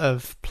danger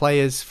of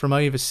players from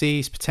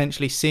overseas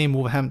potentially seeing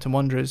Wolverhampton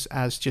Wanderers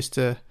as just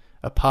a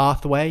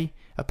pathway,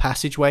 a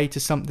passageway to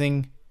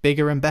something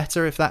bigger and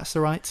better, if that's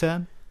the right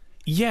term?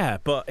 Yeah,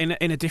 but in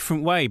a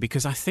different way,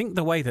 because I think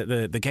the way that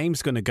the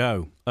game's going to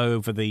go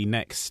over the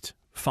next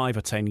 5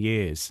 or 10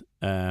 years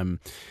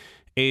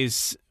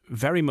is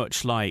very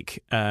much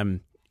like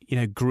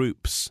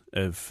groups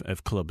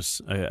of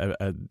clubs.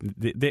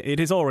 It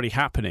is already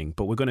happening,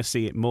 but we're going to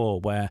see it more.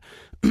 Where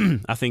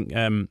I think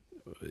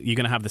you're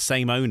going to have the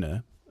same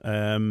owner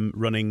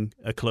running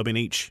a club in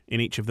each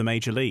of the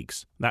major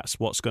leagues. That's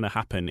what's going to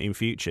happen in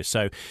future.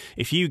 So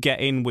if you get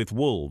in with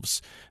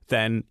Wolves,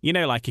 then,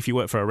 like if you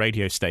work for a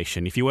radio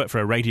station, if you work for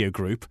a radio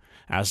group,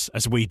 as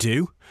we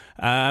do,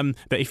 but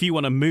if you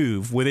want to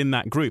move within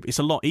that group, it's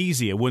a lot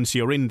easier once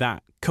you're in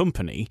that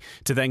company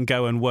to then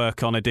go and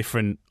work on a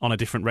different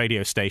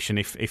radio station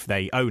if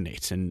they own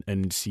it and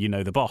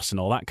the boss and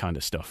all that kind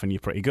of stuff, and you're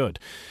pretty good.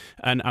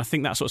 And I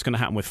think that's what's going to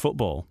happen with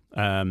football.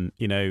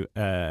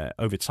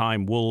 Over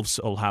time, Wolves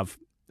will have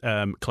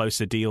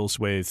closer deals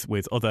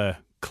with other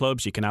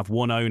clubs. You can have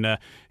one owner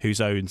who's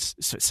owns,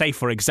 say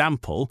for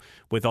example,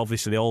 with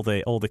obviously all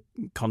the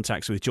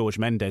contacts with George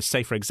Mendes,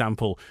 say for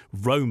example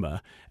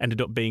Roma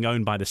ended up being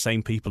owned by the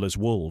same people as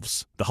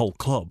Wolves, the whole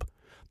club.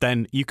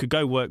 Then you could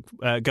go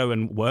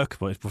and work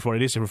before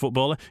it is for a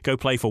footballer, go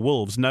play for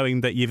Wolves,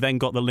 knowing that you've then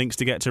got the links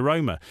to get to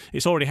Roma.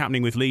 It's already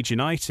happening with Leeds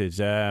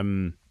United.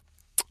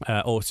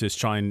 Orta's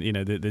trying,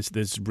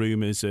 there's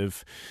rumours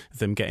of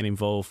them getting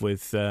involved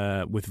with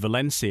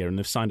Valencia, and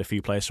they've signed a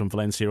few players from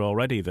Valencia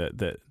already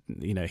that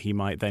he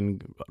might then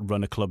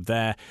run a club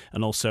there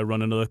and also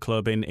run another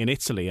club in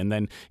Italy, and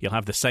then you'll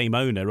have the same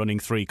owner running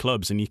 3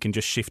 clubs, and you can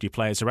just shift your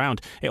players around.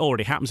 It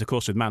already happens, of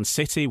course, with Man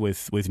City,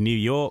 with New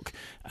York,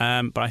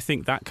 but I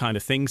think that kind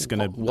of thing's going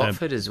to...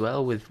 Watford as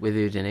well with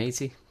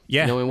Udinese.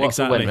 Yeah, when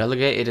Watford exactly. went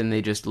relegated and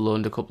they just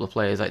loaned a couple of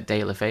players like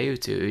De La Feu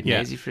to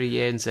Udinese for a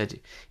year and said,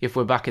 if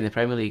we're back in the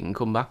Premier League, and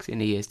come back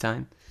in a year's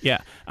time.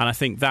 Yeah, and I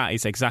think that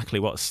is exactly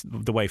what's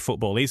the way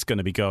football is going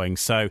to be going.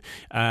 So,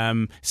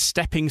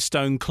 stepping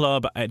stone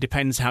club, it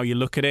depends how you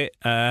look at it,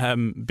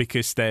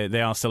 because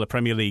they are still a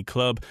Premier League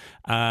club,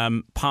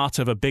 part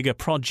of a bigger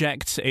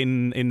project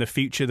in the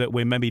future that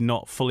we're maybe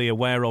not fully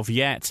aware of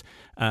yet,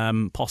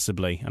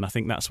 possibly. And I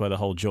think that's where the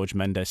whole George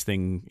Mendes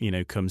thing,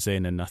 comes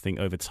in. And I think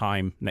over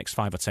time, next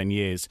 5 or 10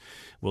 years,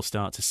 we'll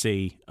start to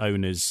see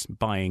owners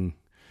buying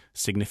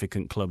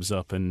significant clubs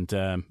up and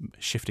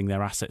shifting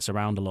their assets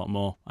around a lot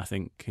more, I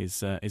think,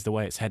 is the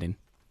way it's heading.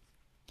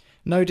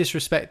 No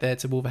disrespect there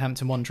to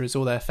Wolverhampton Wanderers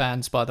or their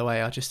fans, by the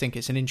way. I just think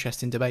it's an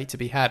interesting debate to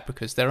be had,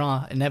 because there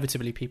are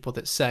inevitably people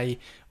that say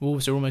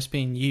Wolves are almost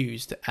being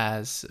used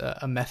as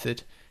a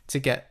method to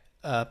get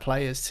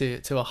players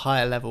to a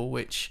higher level,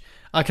 which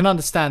I can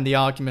understand the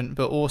argument,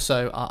 but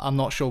also I'm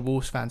not sure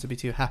Wolves fans would be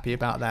too happy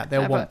about that.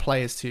 They'll want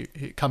players who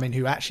come in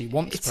who actually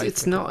want to play.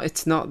 It's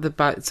not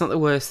the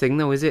worst thing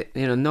though, is it?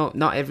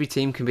 Not every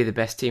team can be the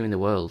best team in the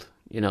world.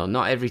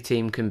 Not every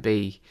team can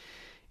be,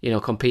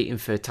 competing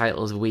for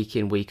titles week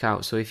in, week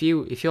out. So if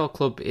your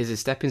club is a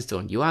stepping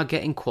stone, you are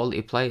getting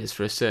quality players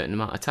for a certain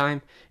amount of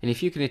time, and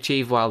if you can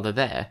achieve while they're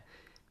there,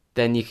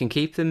 then you can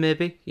keep them.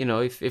 Maybe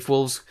if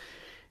Wolves.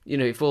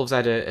 If Wolves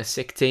had a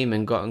sick team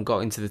and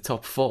got into the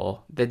top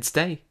 4, they'd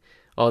stay,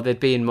 or they'd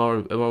be in more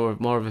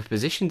of a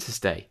position to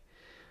stay.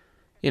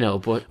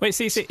 But wait,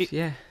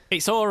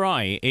 it's all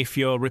right if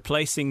you're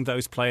replacing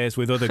those players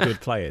with other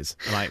good players.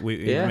 Like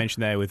we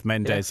mentioned there with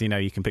Mendes,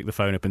 you can pick the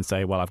phone up and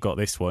say, "Well, I've got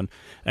this one."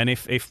 And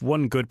if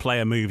one good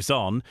player moves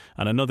on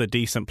and another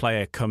decent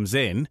player comes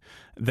in,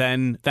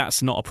 then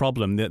that's not a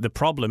problem. The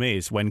problem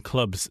is when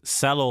clubs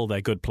sell all their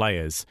good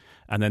players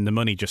and then the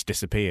money just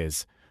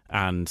disappears,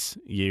 and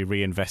you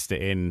reinvest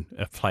it in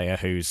a player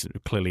who's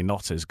clearly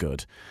not as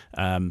good.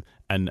 And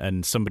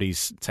and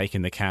somebody's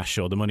taking the cash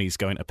or the money's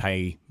going to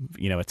pay,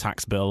 a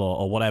tax bill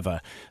or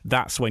whatever,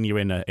 that's when you're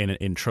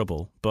in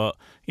trouble. But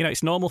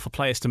it's normal for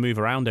players to move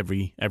around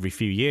every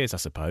few years, I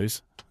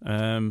suppose.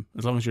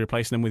 As long as you're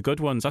replacing them with good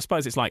ones. I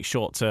suppose it's like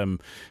short term.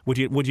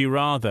 Would you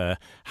rather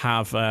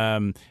have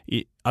own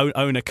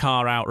a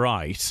car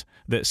outright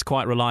that's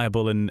quite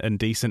reliable and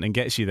decent and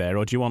gets you there,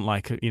 or do you want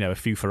a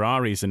few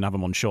Ferraris and have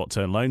them on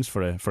short-term loans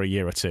for a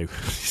year or two?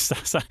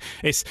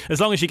 It's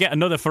as long as you get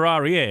another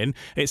Ferrari in,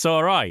 it's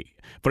all right.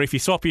 But if you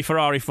swap your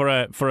Ferrari for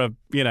a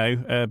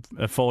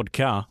Ford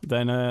car,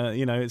 then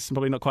it's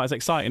probably not quite as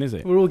exciting, is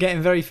it? We're all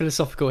getting very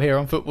philosophical here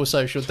on Football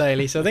Social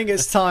Daily, so I think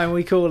it's time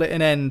we call it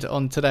an end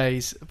on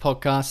today's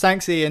podcast.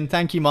 Thanks, Ian.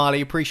 Thank you,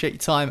 Marley. Appreciate your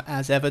time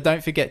as ever.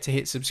 Don't forget to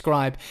hit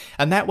subscribe,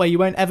 and that way you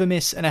won't ever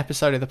miss an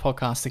episode of the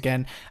podcast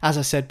again. As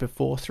I said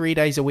before, 3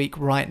 days a week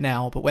right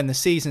now, but when the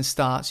season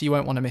starts, you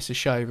won't want to miss a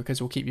show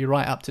because we'll keep you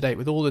right up to date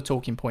with all the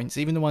talking points,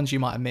 even the ones you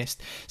might have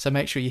missed. So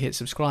make sure you hit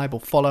subscribe or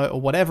follow or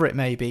whatever it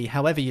may be,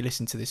 however you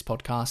listen to this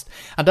podcast.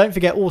 And don't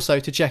forget also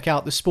to check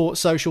out the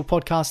Sports Social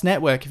Podcast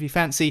Network if you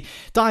fancy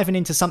diving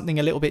into something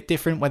a little bit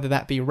different, whether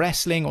that be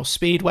wrestling or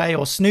speedway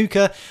or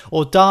snooker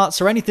or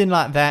darts or anything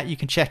like that. You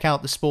can check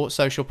out the Sports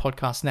Social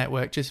Podcast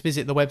Network. Just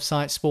visit the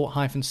website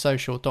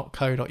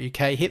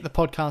sport-social.co.uk, hit the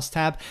podcast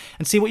tab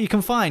and see what you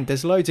can find.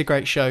 There's loads of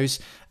great shows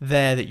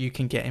there that you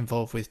can get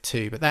involved with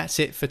too. But that's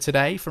it for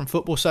today from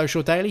Football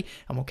Social Daily,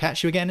 and we'll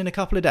catch you again in a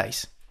couple of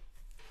days.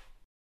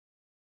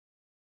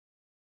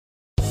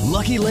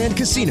 Lucky Land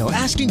Casino,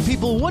 asking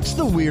people, what's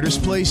the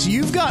weirdest place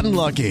you've gotten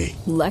lucky?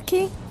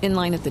 Lucky? In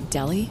line at the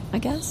deli, I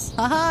guess?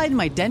 Aha, in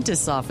my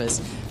dentist's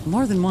office.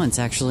 More than once,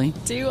 actually.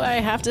 Do I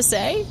have to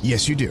say?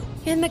 Yes, you do.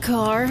 In the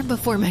car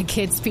before my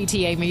kids'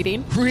 PTA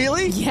meeting.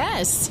 Really?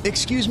 Yes.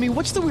 Excuse me,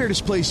 what's the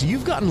weirdest place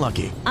you've gotten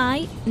lucky?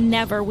 I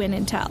never win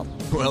and tell.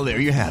 Well, there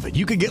you have it.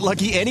 You can get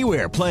lucky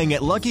anywhere, playing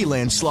at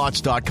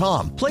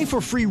LuckyLandSlots.com. Play for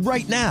free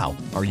right now.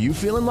 Are you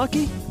feeling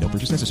lucky? No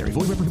purchase necessary.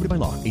 Void where prohibited by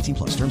law.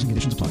 18+. Terms and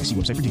conditions apply. See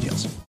website for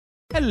details.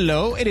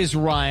 Hello, it is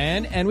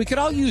Ryan, and we could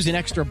all use an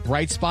extra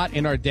bright spot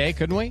in our day,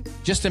 couldn't we?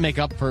 Just to make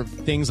up for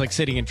things like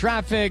sitting in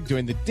traffic,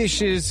 doing the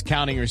dishes,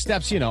 counting your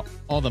steps,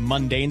 all the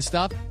mundane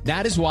stuff.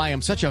 That is why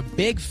I'm such a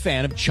big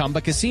fan of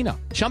Chumba Casino.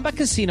 Chumba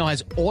Casino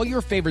has all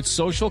your favorite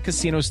social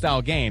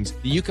casino-style games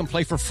that you can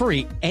play for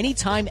free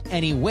anytime,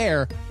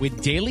 anywhere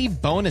with daily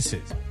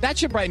bonuses. That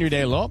should brighten your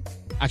day a little.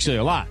 Actually,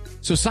 a lot.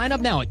 So sign up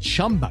now at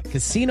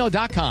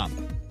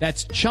ChumbaCasino.com.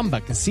 That's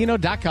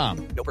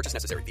ChumbaCasino.com. No purchase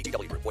necessary.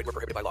 VGW Group. Void where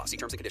prohibited by law. See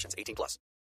terms and conditions. 18+.